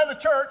church to another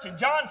church, and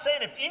John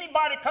said, if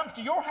anybody comes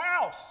to your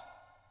house,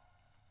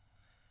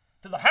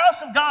 to the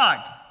house of God,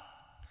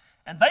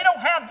 and they don't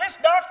have this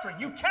doctrine,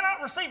 you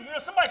cannot receive. You know,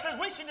 somebody says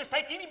we should just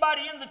take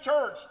anybody in the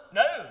church.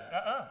 No,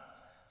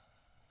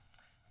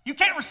 You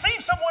can't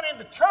receive someone in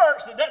the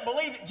church that doesn't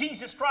believe that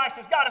Jesus Christ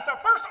is God. It's our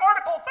first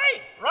article of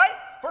faith, right?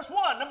 First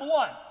one, number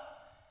one.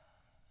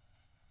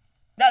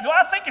 Now, do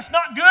I think it's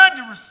not good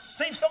to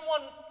receive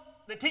someone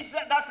that teaches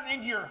that doctrine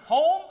into your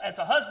home as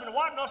a husband and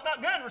wife? No, it's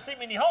not good to receive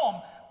them in your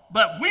home,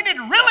 but we need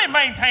to really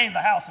maintain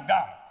the house of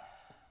God.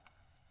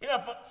 You know,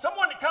 if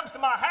someone that comes to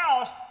my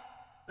house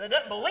that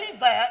doesn't believe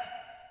that,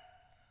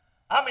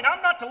 I mean,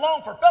 I'm not to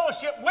long for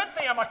fellowship with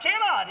them. I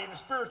cannot in a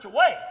spiritual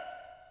way.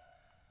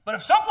 But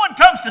if someone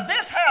comes to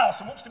this house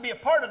and wants to be a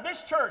part of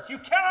this church, you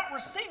cannot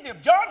receive them.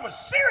 John was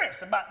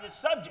serious about this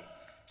subject.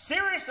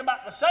 Serious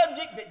about the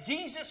subject that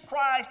Jesus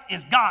Christ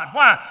is God.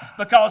 Why?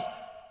 Because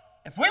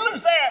if we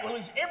lose that, we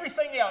lose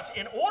everything else.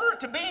 In order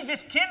to be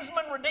this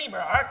kinsman redeemer,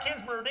 our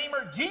kinsman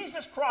redeemer,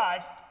 Jesus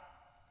Christ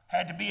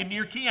had to be a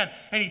near kin.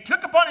 And he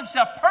took upon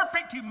himself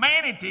perfect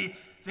humanity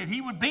that he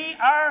would be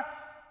our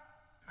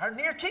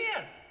near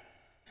kin.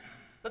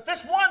 But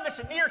this one that's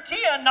a near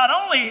kin not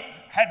only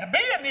had to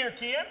be a near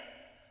kin,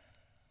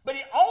 But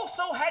he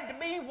also had to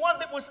be one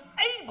that was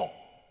able.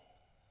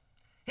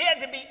 He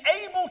had to be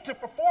able to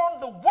perform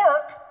the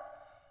work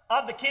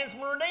of the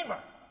kinsman redeemer.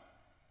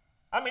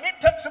 I mean, it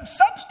took some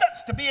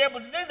substance to be able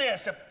to do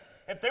this.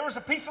 If there was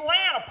a piece of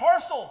land, a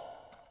parcel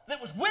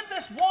that was with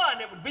this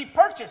one, it would be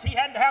purchased. He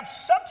had to have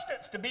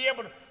substance to be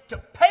able to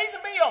pay the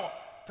bill,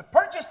 to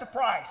purchase the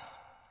price.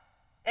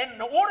 And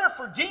in order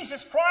for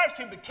Jesus Christ,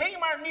 who became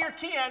our near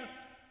kin,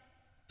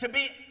 to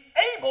be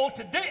able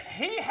to do it,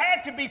 he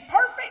had to be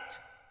perfect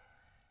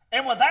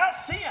and without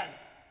sin,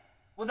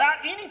 without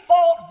any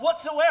fault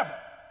whatsoever.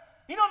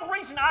 You know the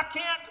reason I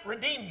can't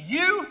redeem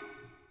you?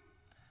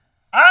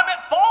 I'm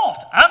at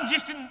fault. I'm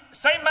just in the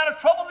same amount of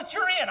trouble that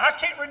you're in. I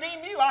can't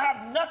redeem you. I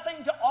have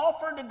nothing to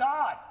offer to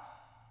God.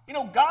 You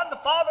know, God the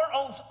Father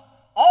owns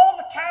all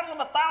the cattle of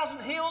 1,000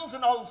 hills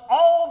and owns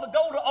all the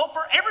gold of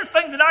Ophir.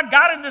 Everything that I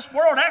got in this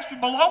world actually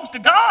belongs to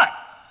God.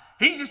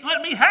 He's just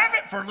let me have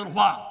it for a little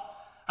while.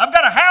 I've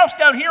got a house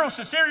down here on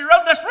Caesarea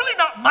Road that's really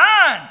not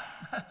mine.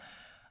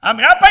 I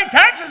mean, I pay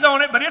taxes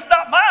on it, but it's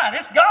not mine.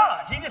 It's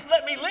God's. He just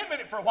let me live in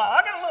it for a while.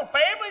 I got a little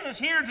family that's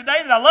here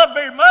today that I love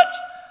very much.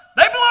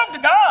 They belong to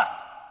God.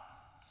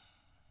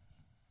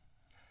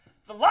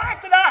 The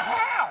life that I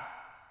have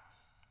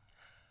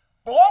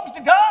belongs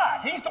to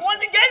God. He's the one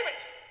that gave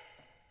it.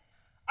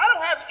 I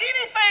don't have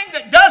anything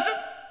that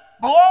doesn't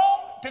belong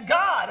to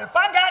God. If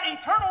I got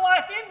eternal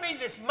life in me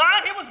that's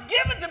mine, it was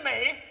given to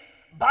me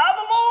by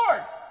the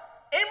Lord.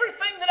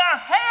 Everything that I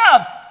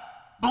have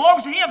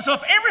belongs to Him. So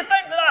if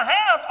everything that I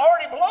have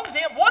already belongs to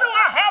Him, what do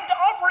I have to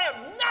offer Him?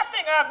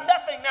 Nothing. I have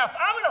nothing. Now, if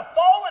I'm in a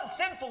fallen,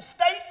 sinful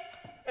state,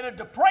 in a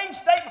depraved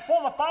state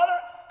before the Father,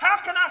 how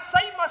can I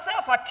save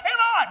myself? I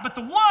cannot. But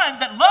the one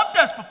that loved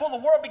us before the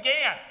world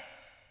began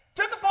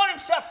took upon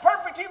Himself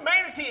perfect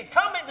humanity and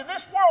come into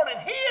this world,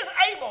 and He is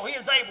able. He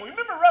is able.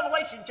 Remember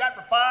Revelation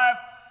chapter 5?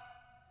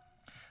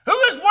 Who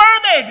is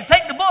worthy to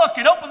take the book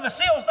and open the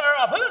seals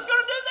thereof? Who is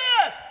going to do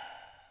this?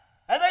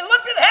 And they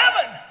looked at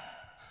heaven,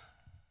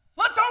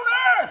 looked on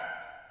earth,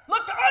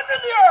 looked under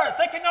the earth.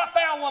 They could not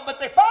find one, but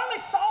they finally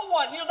saw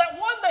one. You know, that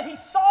one that he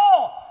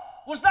saw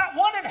was not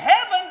one in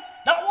heaven,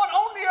 not one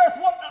on the earth,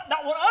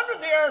 not one under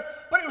the earth,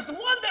 but it was the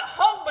one that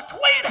hung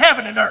between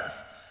heaven and earth.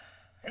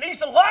 And he's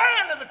the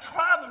Lion of the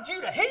tribe of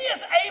Judah. He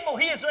is able.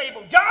 He is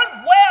able. John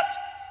wept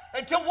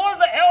until one of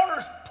the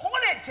elders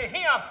pointed to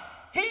him.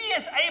 He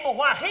is able.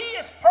 Why? He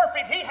is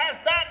perfect. He has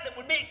that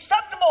would be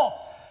acceptable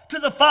to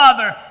the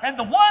Father. And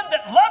the one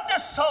that loved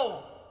us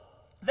so,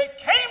 that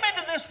came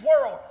into this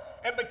world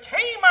and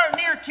became our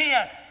near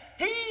kin,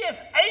 He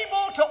is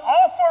able to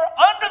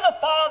offer unto the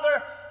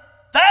Father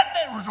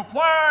that was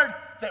required,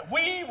 that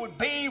we would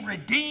be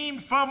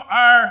redeemed from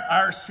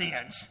our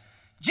sins.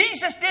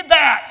 Jesus did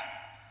that.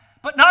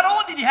 But not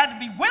only did He have to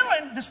be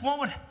willing, this one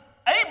was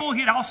able,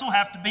 He'd also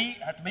have to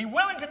be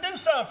willing to do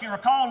so. If you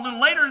recall a little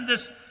later in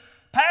this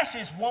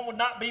passage, one would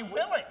not be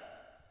willing.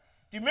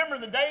 Do you remember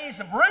the days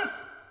of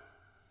Ruth?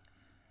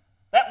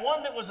 That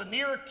one that was a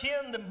nearer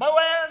kin than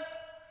Boaz?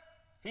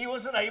 He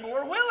wasn't able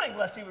or willing,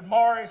 lest he would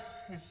mar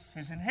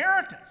his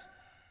inheritance.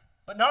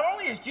 But not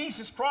only is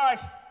Jesus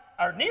Christ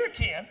our near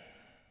kin,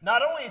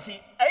 not only is He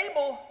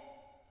able,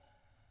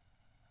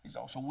 He's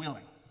also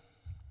willing.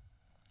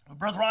 But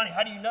Brother Ronnie,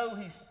 how do you know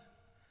He's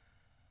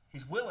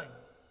willing?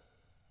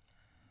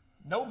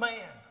 No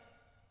man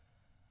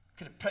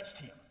could have touched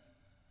Him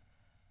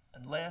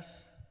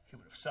unless He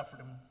would have suffered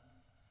him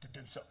to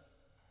do so.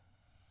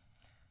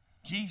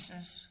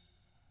 Jesus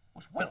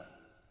was willing.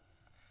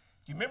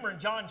 Do you remember in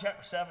John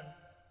chapter 7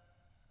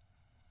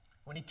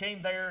 when He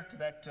came there to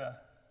that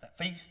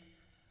feast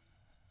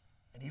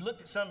and He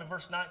looked at some in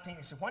verse 19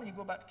 and said, "Why do you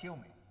go about to kill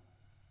me?"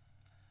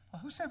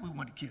 Well, who said we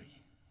wanted to kill you?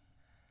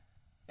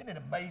 Isn't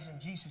it amazing?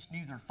 Jesus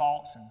knew their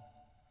thoughts and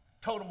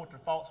told them what their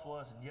thoughts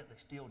was, and yet they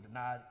still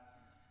denied it.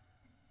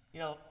 You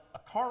know, a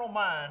carnal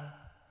mind,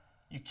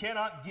 you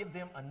cannot give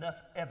them enough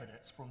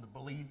evidence for them to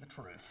believe the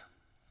truth.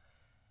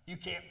 You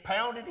can't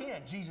pound it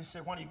in. Jesus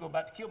said, "Why do you go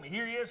about to kill me?"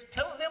 Here He is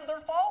telling them their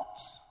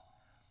thoughts.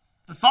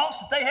 The thoughts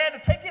that they had to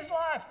take His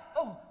life.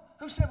 Oh,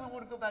 who said we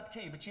want to go about to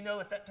kill you? But you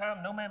know, at that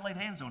time, no man laid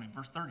hands on Him.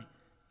 Verse 30.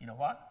 You know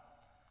why?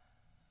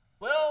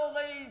 Well,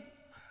 they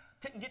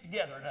couldn't get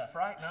together enough,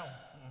 right? No.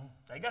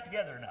 They got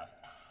together enough.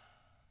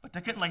 But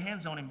they couldn't lay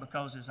hands on Him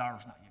because His hour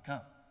was not yet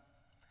come.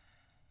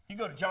 You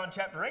go to John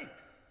chapter 8. And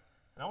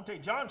I'll tell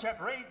you, John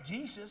chapter 8,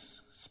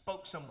 Jesus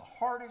spoke some of the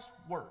hardest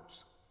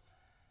words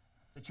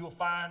that you'll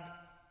find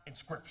in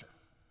Scripture.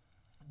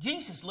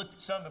 Jesus looked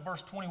at some in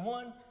verse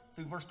 21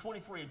 through verse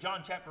 23 of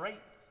John chapter 8,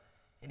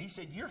 and He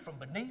said, "You're from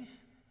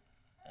beneath,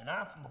 and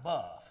I'm from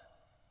above.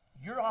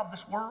 You're of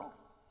this world,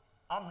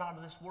 I'm not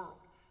of this world.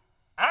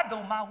 I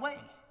go my way,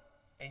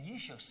 and ye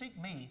shall seek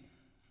me,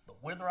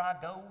 but whither I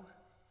go,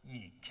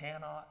 ye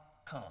cannot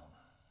come."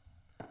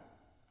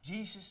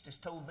 Jesus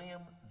just told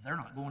them they're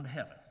not going to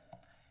heaven.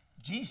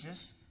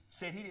 Jesus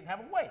said He didn't have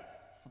a way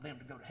for them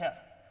to go to heaven.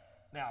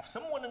 Now, if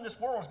someone in this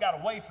world's got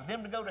a way for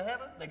them to go to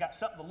heaven, they got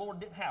something the Lord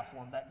didn't have for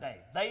them that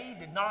day. They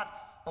did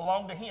not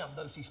belong to Him,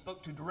 those He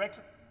spoke to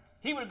directly.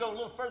 He would go a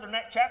little further in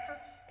that chapter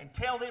and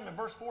tell them in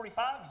verse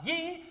 45,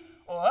 "Ye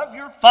or of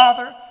your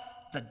father,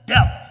 the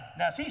devil.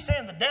 Now, is he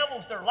saying the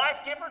devil's their life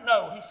giver?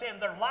 No, he's saying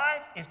their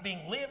life is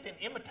being lived in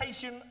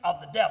imitation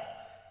of the devil.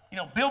 You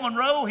know, Bill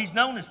Monroe, he's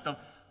known as the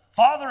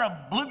father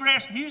of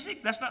bluegrass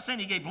music. That's not saying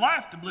he gave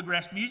life to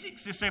bluegrass music.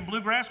 It's just saying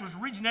bluegrass was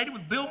originated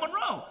with Bill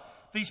Monroe.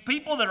 These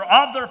people that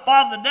are of their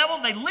father, the devil,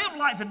 they live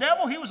like the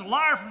devil. He was a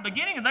liar from the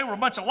beginning, and they were a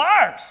bunch of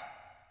liars.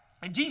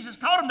 And Jesus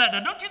called them that.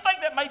 Now, don't you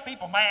think that made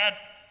people mad?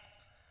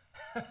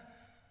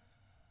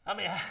 I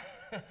mean,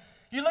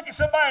 you look at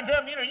somebody and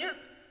tell them, you're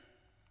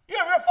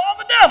a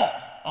father of the devil.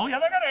 Oh, yeah,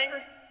 they got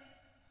angry.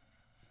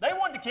 They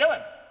wanted to kill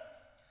him.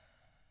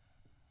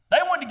 They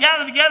wanted to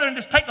gather together and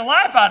just take the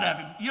life out of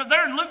him.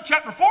 There in Luke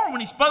chapter 4,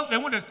 when he spoke, they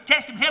wanted to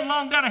cast him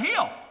headlong down a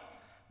hill.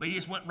 But he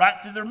just went right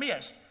through their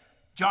midst.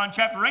 John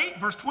chapter 8,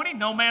 verse 20,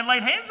 no man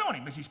laid hands on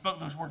him as he spoke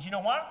those words. You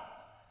know why?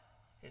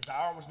 His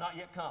hour was not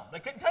yet come. They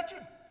couldn't touch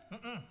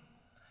him.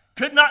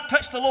 Could not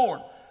touch the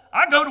Lord.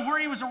 I go to where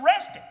he was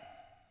arrested.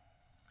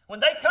 When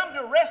they come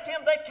to arrest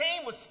him, they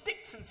came with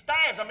sticks and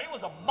staves. I mean, it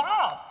was a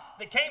mob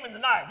that came in the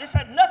night. This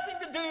had nothing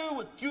to do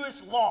with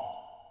Jewish law.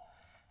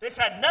 This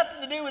had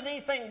nothing to do with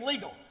anything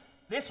legal.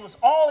 This was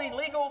all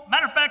illegal.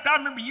 Matter of fact, I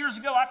remember years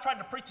ago, I tried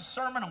to preach a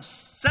sermon on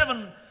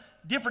 7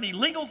 different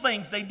illegal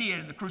things they did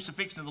in the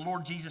crucifixion of the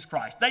Lord Jesus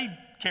Christ. They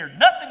cared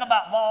nothing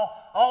about law.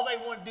 All they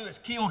wanted to do is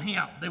kill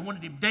him. They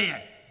wanted him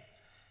dead.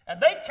 And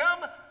they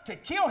come to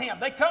kill him.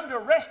 They come to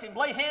arrest him,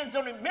 lay hands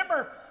on him.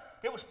 Remember,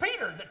 it was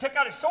Peter that took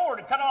out his sword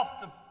and cut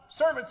off the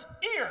servant's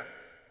ear.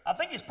 I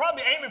think he's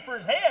probably aiming for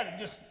his head and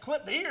just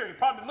clipped the ear. He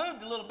probably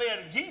moved a little bit.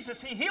 And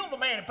Jesus, he healed the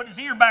man and put his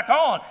ear back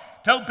on.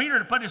 Told Peter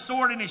to put his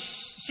sword in his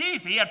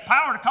sheath. He had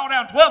power to call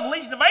down 12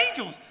 legions of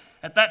angels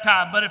at that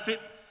time. But if it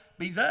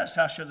be thus,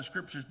 how shall the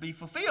scriptures be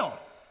fulfilled?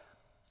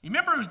 You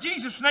remember it was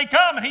Jesus when they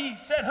come and he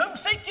said, whom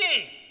seek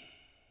ye?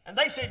 And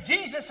they said,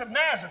 Jesus of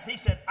Nazareth. He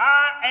said,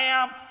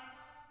 I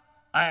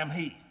am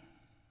he.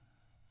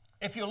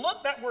 If you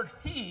look, that word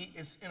he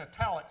is in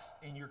italics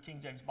in your King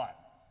James Bible.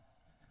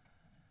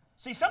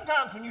 See,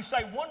 sometimes when you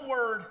say one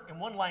word in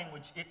one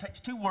language, it takes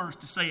 2 words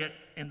to say it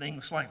in the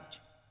English language.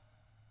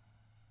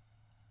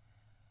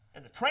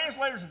 And the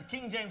translators of the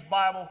King James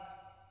Bible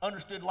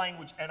understood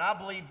language, and I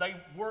believe they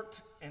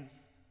worked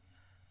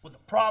with the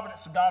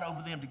providence of God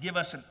over them to give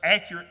us an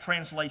accurate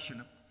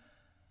translation.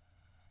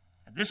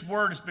 And this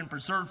word has been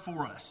preserved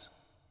for us.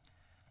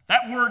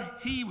 That word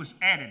he was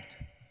added.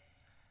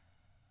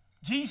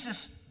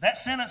 Jesus, that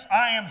sentence,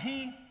 I am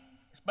he,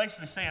 is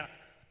basically saying,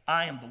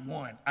 I am the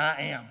one.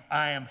 I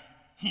am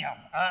him.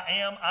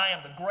 I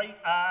am the great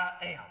I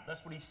am.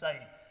 That's what he's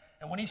saying.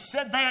 And when he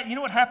said that, you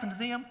know what happened to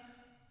them?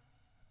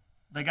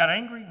 They got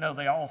angry? No,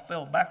 they all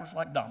fell backwards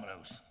like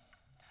dominoes.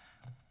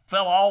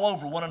 Fell all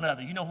over one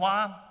another. You know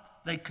why?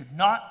 They could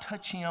not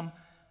touch him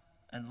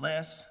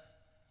unless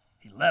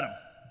he let them.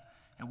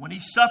 And when he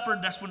suffered,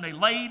 that's when they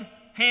laid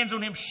hands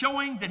on him,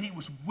 showing that he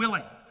was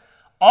willing.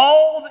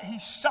 All that he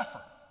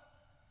suffered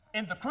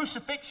in the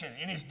crucifixion,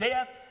 in his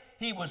death,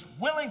 he was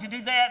willing to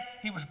do that.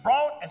 He was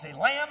brought as a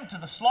lamb to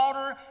the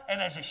slaughter,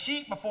 and as a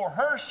sheep before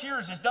her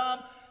shears is dumb.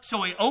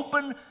 So he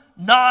opened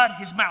not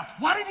his mouth.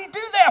 Why did he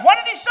do that? Why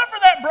did he suffer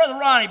that, Brother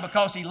Ronnie?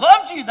 Because he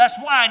loved you. That's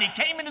why. And he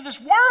came into this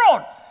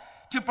world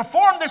to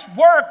perform this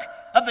work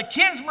of the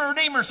kinsman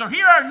redeemer. So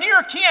here our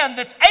near kin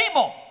that's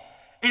able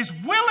is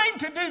willing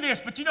to do this.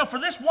 But for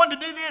this one to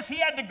do this, he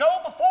had to go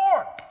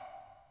before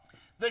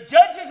the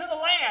judges of the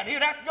land. He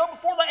would have to go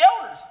before the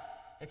elders.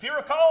 If you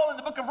recall in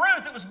the book of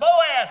Ruth, it was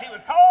Boaz. He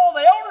would call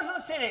the elders of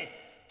the city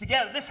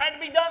together. This had to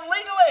be done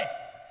legally.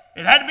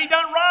 It had to be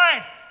done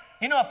right.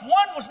 If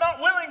one was not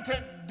willing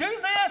to do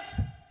this,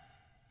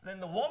 then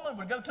the woman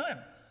would go to him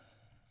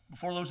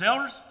before those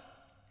elders.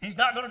 He's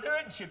not going to do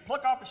it, and she'd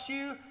pluck off his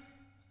shoe, and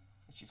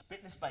she'd spit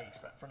in his face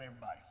right in front of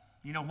everybody.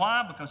 You know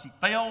why? Because he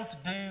failed to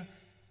do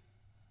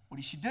what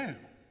he should do. Do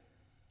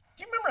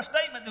you remember a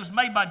statement that was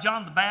made by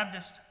John the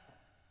Baptist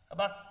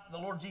about the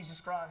Lord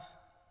Jesus Christ?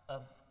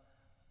 Of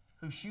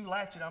whose shoe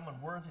latchet I'm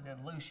unworthy to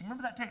unloose. You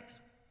remember that text?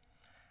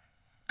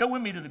 Go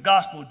with me to the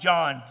Gospel of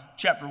John,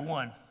 chapter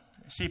 1.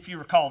 See if you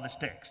recall this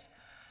text.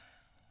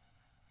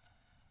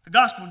 The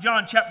Gospel of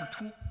John,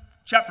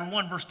 chapter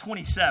 1, verse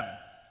 27.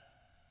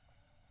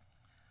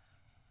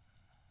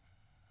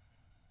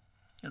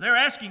 They're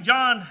asking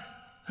John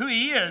who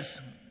he is.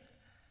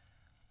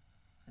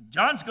 And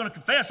John's going to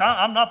confess,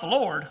 I'm not the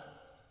Lord.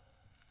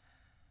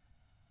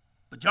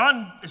 But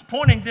John is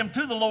pointing them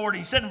to the Lord.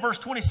 He said in verse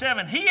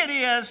 27, he it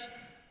is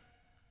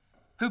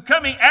who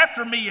coming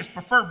after me is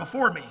preferred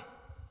before me,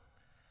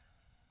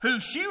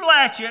 whose shoe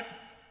latchet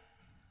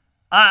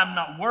I am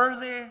not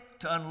worthy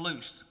to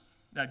unloose.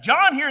 Now,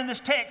 John here in this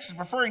text is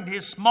referring to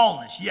his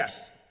smallness.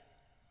 Yes.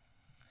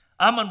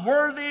 I'm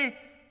unworthy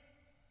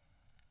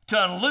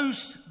to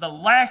unloose the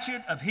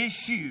latchet of his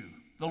shoe,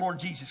 the Lord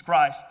Jesus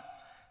Christ.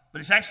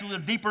 But it's actually a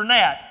little deeper than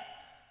that.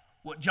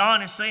 What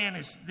John is saying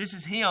is this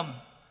is him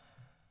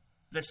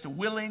that's the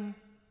willing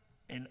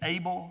and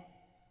able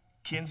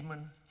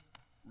kinsman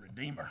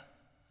redeemer.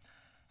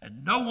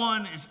 And no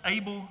one is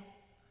able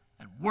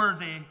and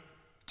worthy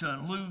to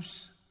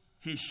unloose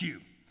his shoe.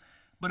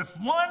 But if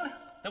one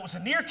that was a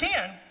near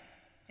kin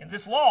in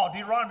this law,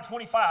 Deuteronomy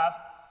 25,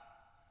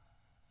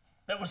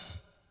 that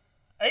was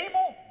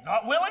able,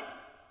 not willing,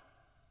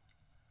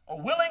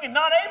 or willing and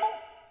not able,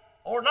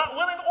 or not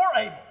willing or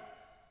able.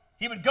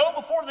 He would go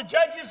before the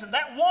judges, and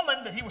that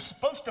woman that he was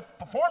supposed to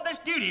perform this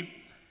duty,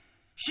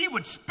 she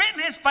would spit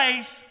in his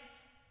face,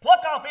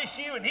 pluck off his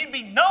shoe, and he'd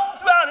be known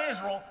throughout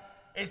Israel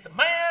as the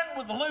man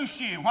with the loose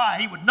shoe. Why?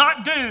 He would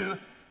not do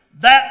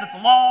that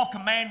the law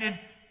commanded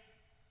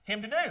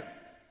him to do.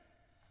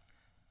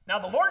 Now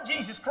the Lord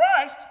Jesus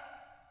Christ,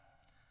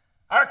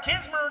 our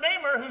kinsman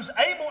redeemer, who's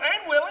able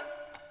and willing,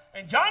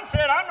 and John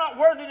said, I'm not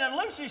worthy to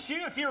unloose his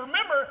shoe. If you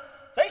remember,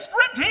 they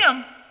stripped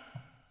him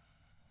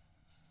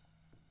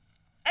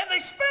and they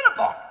spit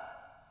upon him.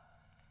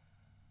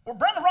 Well,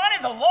 Brother Ronnie,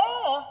 the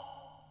law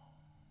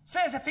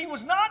says if he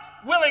was not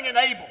willing and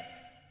able,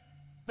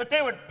 that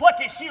they would pluck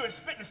his shoe and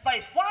spit in his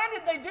face. Why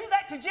did they do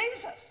that to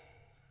Jesus?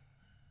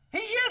 He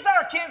is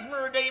our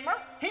kinsman redeemer.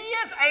 He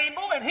is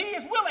able and he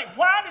is willing.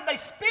 Why did they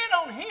spit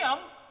on him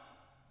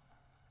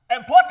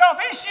and pluck off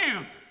his shoe?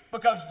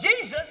 Because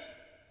Jesus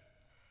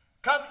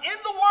come in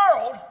the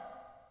world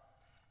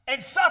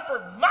and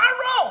suffered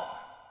my wrong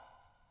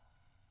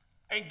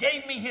and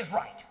gave me his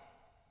right.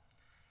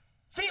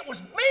 See, it was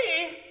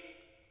me.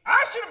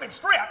 I should have been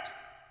stripped.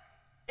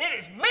 It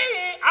is me.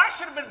 I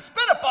should have been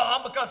spit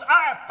upon because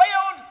I have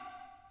failed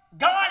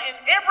God in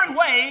every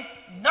way,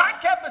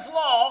 not kept his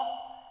law,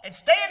 and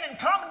stand in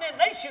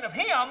condemnation of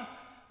him.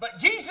 But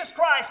Jesus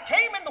Christ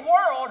came in the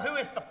world, who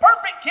is the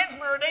perfect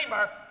kinsman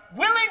redeemer,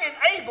 willing and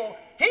able.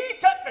 He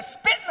took the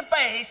spit in the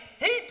face.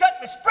 He took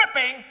the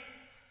stripping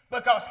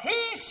because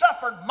he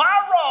suffered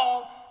my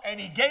wrong and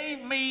he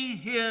gave me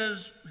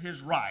his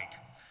right.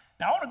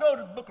 Now I want to go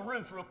to the book of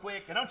Ruth real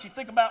quick, and don't you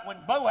think about when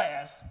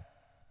Boaz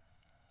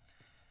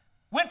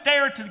went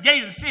there to the gate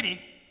of the city,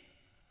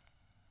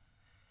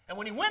 and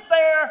when he went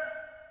there,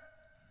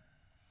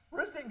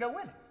 Ruth didn't go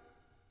with him.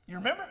 You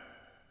remember?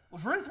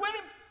 Was Ruth with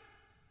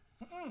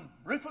him?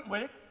 Ruth wasn't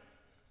with him.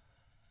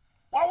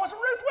 Why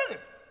wasn't Ruth with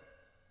him?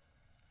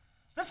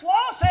 This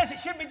law says it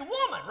should be the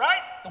woman,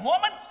 right? The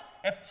woman.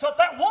 If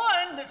that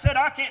one that said,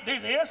 I can't do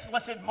this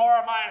unless it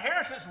mar my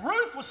inheritance,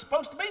 Ruth was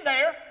supposed to be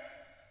there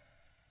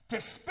to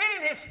spit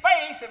in his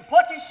face and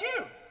pluck his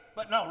shoe.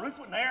 But no, Ruth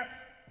wasn't there.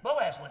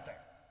 Boaz went there.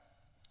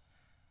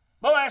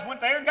 Boaz went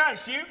there and got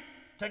his shoe,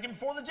 took him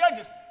before the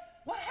judges.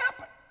 What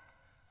happened?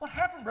 What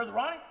happened, Brother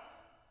Ronnie?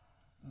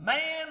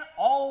 Man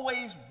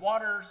always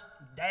waters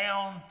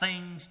down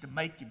things to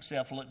make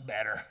himself look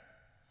better.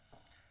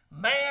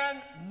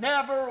 Man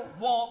never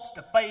wants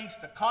to face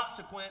the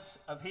consequence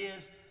of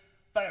his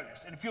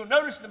failures. And if you'll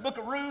notice in the book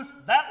of Ruth,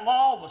 that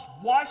law was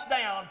washed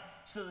down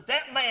so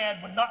that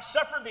man would not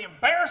suffer the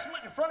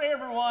embarrassment in front of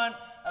everyone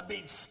of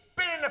being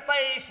spit in the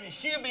face and his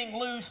shoe being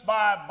loosed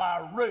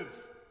by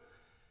Ruth.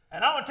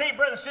 And I want to tell you,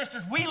 brothers and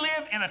sisters, we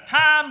live in a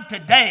time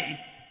today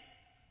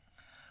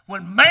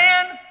when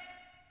man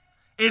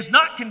is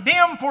not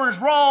condemned for his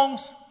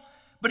wrongs,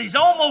 but he's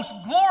almost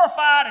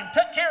glorified and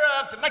taken care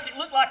of to make it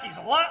look like he's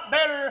a lot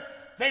better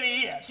than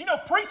he is. You know,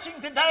 preaching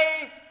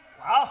today,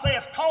 I'll say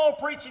it's called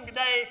preaching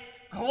today,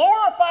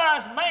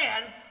 glorifies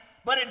man,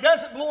 but it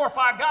doesn't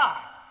glorify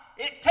God.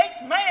 It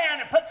takes man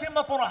and puts him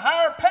up on a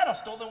higher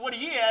pedestal than what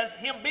he is,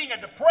 him being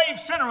a depraved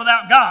sinner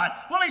without God.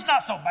 Well, he's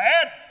not so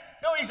bad.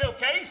 No, he's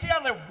okay. You see how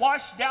they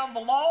washed down the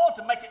law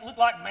to make it look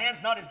like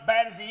man's not as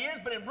bad as he is?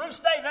 But in Ruth's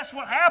day, that's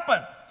what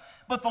happened.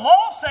 But the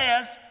law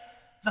says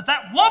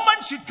that woman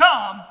should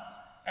come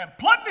and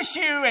pluck the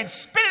shoe and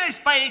spit in his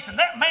face, and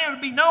that man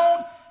would be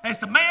known as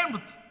the man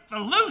with the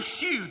loose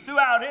shoe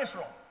throughout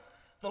Israel.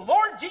 The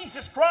Lord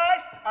Jesus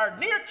Christ, our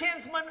near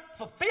kinsman,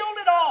 fulfilled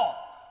it all.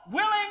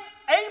 Willing,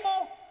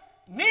 able,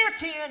 near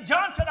kin.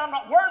 John said, I'm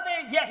not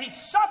worthy, yet he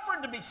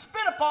suffered to be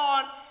spit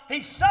upon.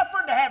 He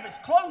suffered to have his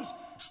clothes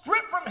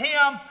stripped from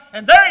him,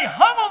 and there he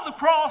hung on the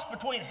cross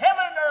between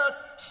heaven and earth,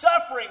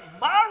 suffering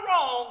my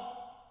wrong,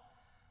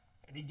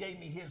 and he gave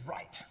me his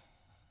right.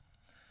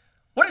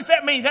 What does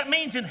that mean? That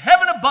means in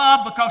heaven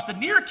above, because the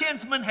near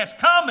kinsman has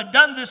come and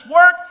done this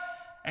work,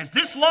 as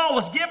this law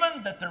was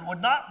given, that there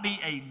would not be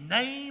a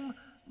name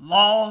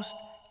lost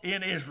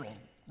in Israel.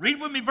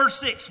 Read with me verse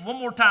 6 one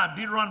more time,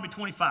 Deuteronomy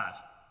 25.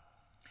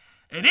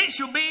 And it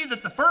shall be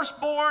that the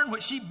firstborn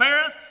which she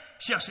beareth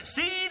shall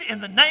succeed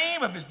in the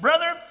name of his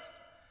brother,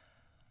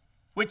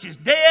 which is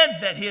dead,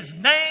 that his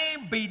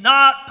name be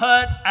not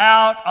put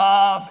out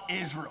of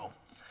Israel.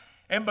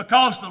 And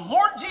because the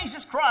Lord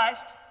Jesus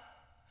Christ,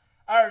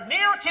 our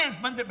near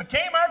kinsman that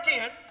became our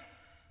kin,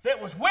 that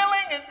was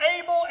willing and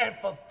able and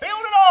fulfilled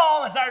it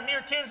all as our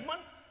near kinsman,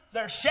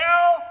 there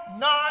shall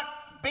not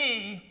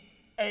be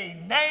a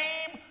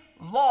name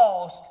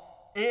lost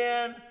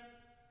in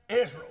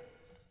Israel.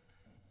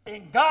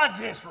 In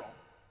God's Israel.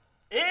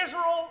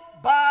 Israel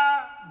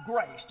by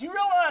grace. Do you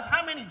realize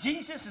how many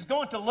Jesus is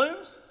going to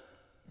lose?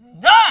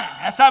 None.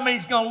 That's how many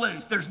he's going to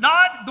lose. There's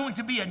not going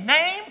to be a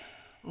name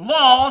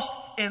lost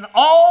in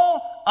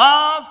all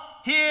of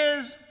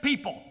his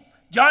people.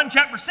 John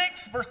chapter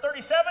 6, verse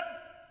 37.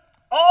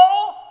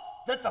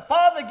 All that the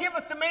Father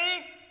giveth to me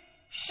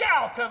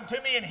shall come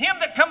to me, and him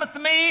that cometh to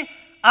me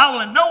I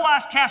will in no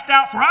wise cast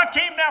out. For I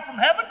came down from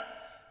heaven,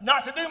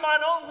 not to do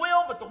mine own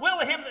will, but the will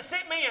of him that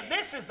sent me. And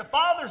this is the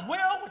Father's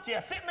will which he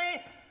hath sent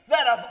me,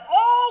 that of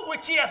all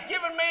which he hath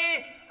given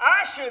me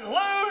I should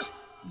lose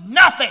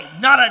nothing,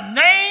 not a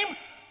name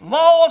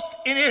lost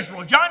in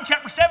Israel. John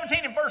chapter 17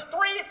 and verse 3,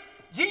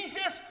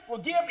 Jesus will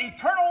give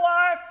eternal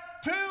life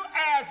to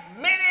as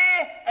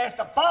many as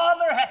the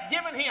Father hath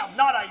given him.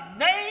 Not a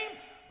name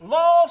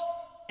lost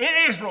in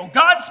Israel.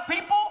 God's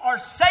people are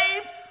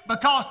saved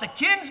because the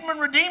kinsman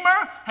redeemer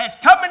has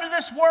come into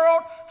this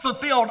world,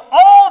 fulfilled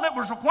all that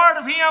was required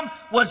of him,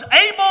 was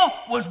able,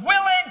 was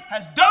willing,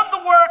 has done the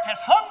work, has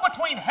hung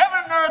between heaven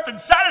and earth and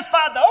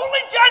satisfied the only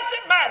judge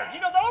that mattered.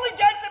 You know, the only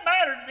judge that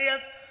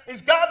mattered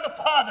is God the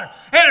Father.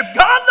 And if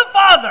God the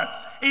Father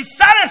is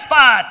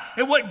satisfied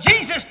in what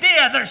Jesus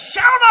did, there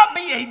shall not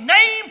be a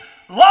name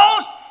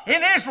lost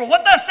in Israel.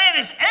 What they're saying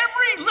is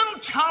every little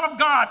child of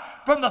God,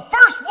 from the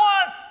first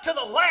one to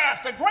the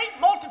last, a great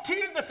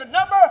multitude that's a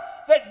number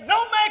that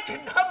no man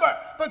can number,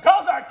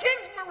 because our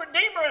kinsman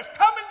redeemer has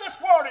come in this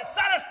world and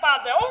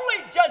satisfied the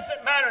only judge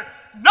that mattered.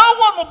 No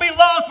one will be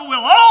lost, but we'll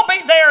all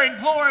be there in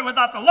glory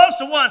without the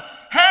lost of one,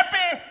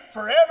 happy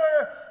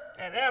forever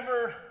and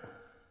ever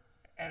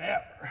and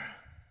ever.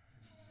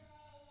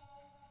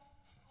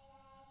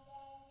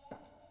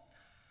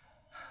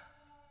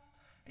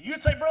 And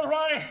you'd say, Brother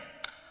Ronnie,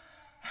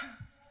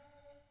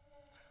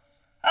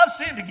 I've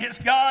sinned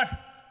against God.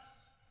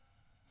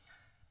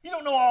 You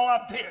don't know all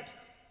I've did.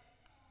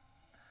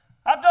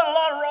 I've done a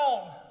lot of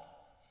wrong.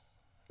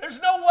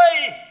 There's no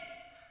way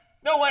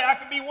I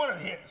could be one of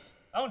his.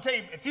 I want to tell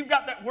you, if you've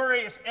got that worry,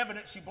 it's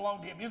evidence you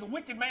belong to him. The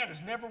wicked man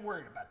is never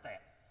worried about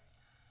that.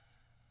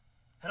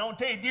 And I want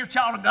to tell you, dear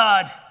child of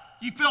God,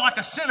 you feel like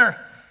a sinner.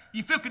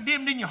 You feel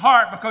condemned in your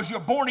heart because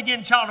you're a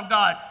born-again child of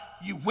God.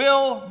 You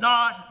will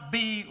not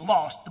be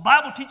lost. The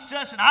Bible teaches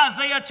us in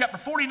Isaiah chapter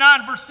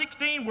 49, verse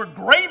 16, we're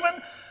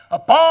graven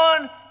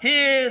upon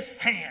his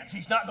hands.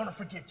 He's not going to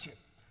forget you.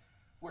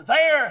 We're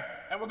there,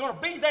 and we're going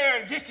to be there,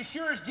 and just as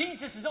sure as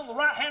Jesus is on the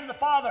right hand of the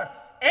Father,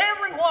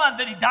 everyone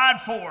that he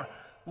died for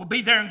will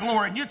be there in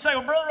glory. And you'd say,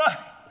 well, Brother, I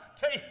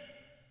tell you,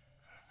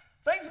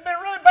 things have been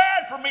really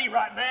bad for me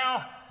right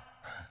now.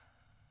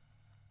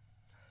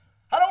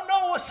 I don't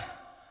know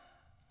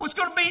what's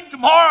going to be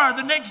tomorrow or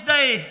the next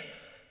day.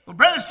 Well,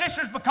 brothers and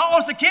sisters,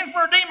 because the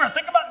kinsman redeemer,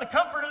 think about the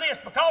comfort of this,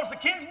 because the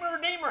kinsman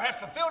redeemer has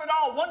fulfilled it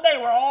all, one day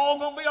we're all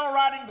going to be all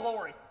right in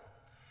glory.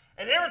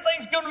 And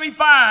everything's going to be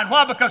fine.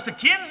 Why? Because the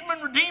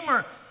kinsman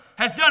redeemer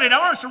has done it. I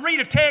want us to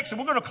read a text, and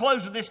we're going to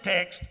close with this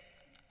text.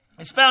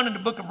 It's found in the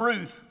book of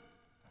Ruth.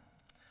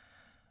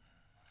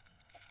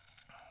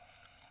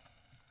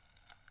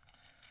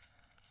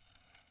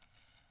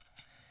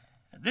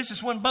 This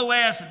is when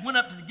Boaz had went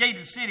up to the gate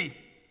of the city.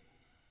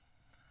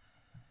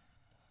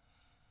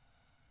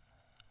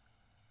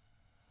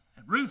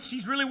 And Ruth,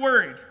 she's really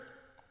worried.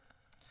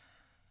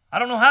 I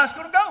don't know how it's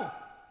going to go.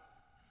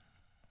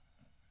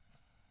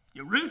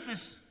 Ruth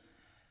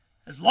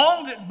has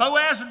longed that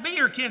Boaz would be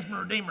her kinsman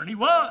redeemer, and he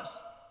was.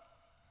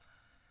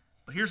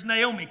 But here's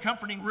Naomi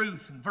comforting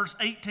Ruth in verse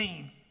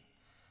 18.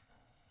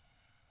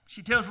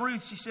 She tells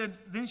Ruth,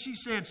 Then she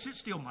said, sit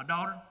still, my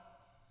daughter,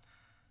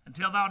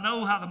 until thou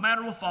know how the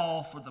matter will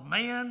fall, for the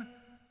man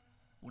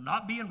will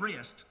not be in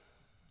rest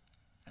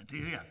until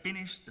he hath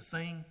finished the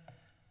thing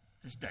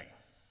this day.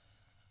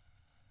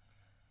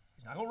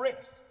 He's not going to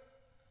rest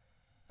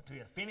until he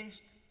hath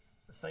finished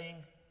the thing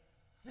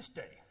this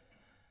day.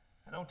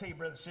 And I'll tell you,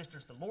 brothers and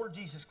sisters, the Lord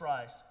Jesus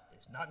Christ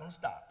is not going to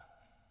stop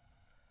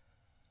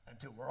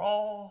until we're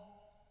all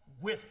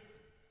with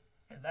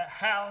him in that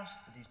house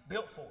that he's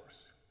built for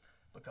us,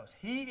 because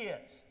he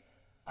is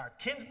our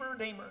kinsman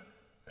redeemer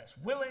that's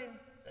willing,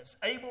 that's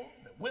able,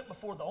 that went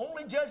before the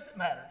only judge that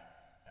mattered.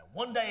 And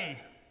one day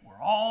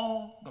we're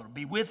all going to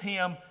be with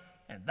him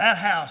in that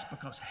house,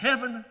 because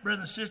heaven, brothers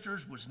and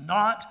sisters, was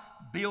not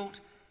built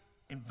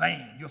in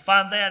vain. You'll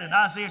find that in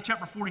Isaiah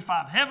chapter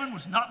 45. Heaven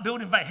was not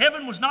built in vain.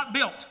 Heaven was not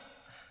built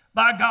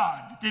by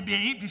God that there'd be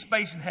an empty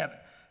space in heaven.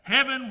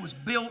 Heaven was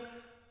built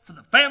for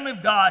the family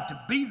of God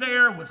to be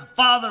there with the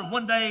Father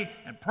one day,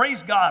 and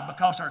praise God,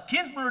 because our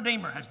kinsman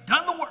redeemer has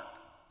done the work,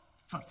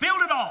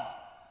 fulfilled it all.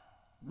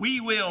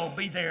 We will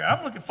be there.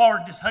 I'm looking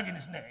forward to just hugging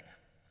his neck.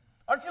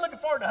 Aren't you looking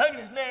forward to hugging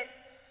his neck?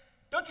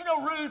 Don't you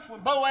know Ruth,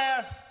 when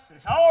Boaz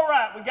says, all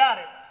right, we got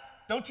it,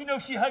 don't you know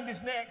she hugged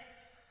his neck?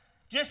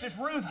 Just as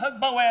Ruth hugged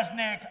Boaz's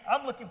neck,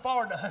 I'm looking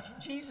forward to hugging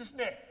Jesus'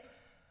 neck,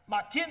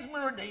 my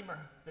kinsman redeemer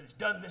that has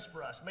done this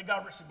for us. May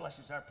God richly bless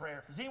us, our prayer.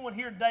 If there's anyone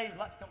here today that'd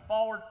like to come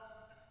forward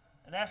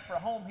and ask for a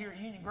home here at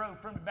Union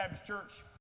Grove Primitive Baptist Church,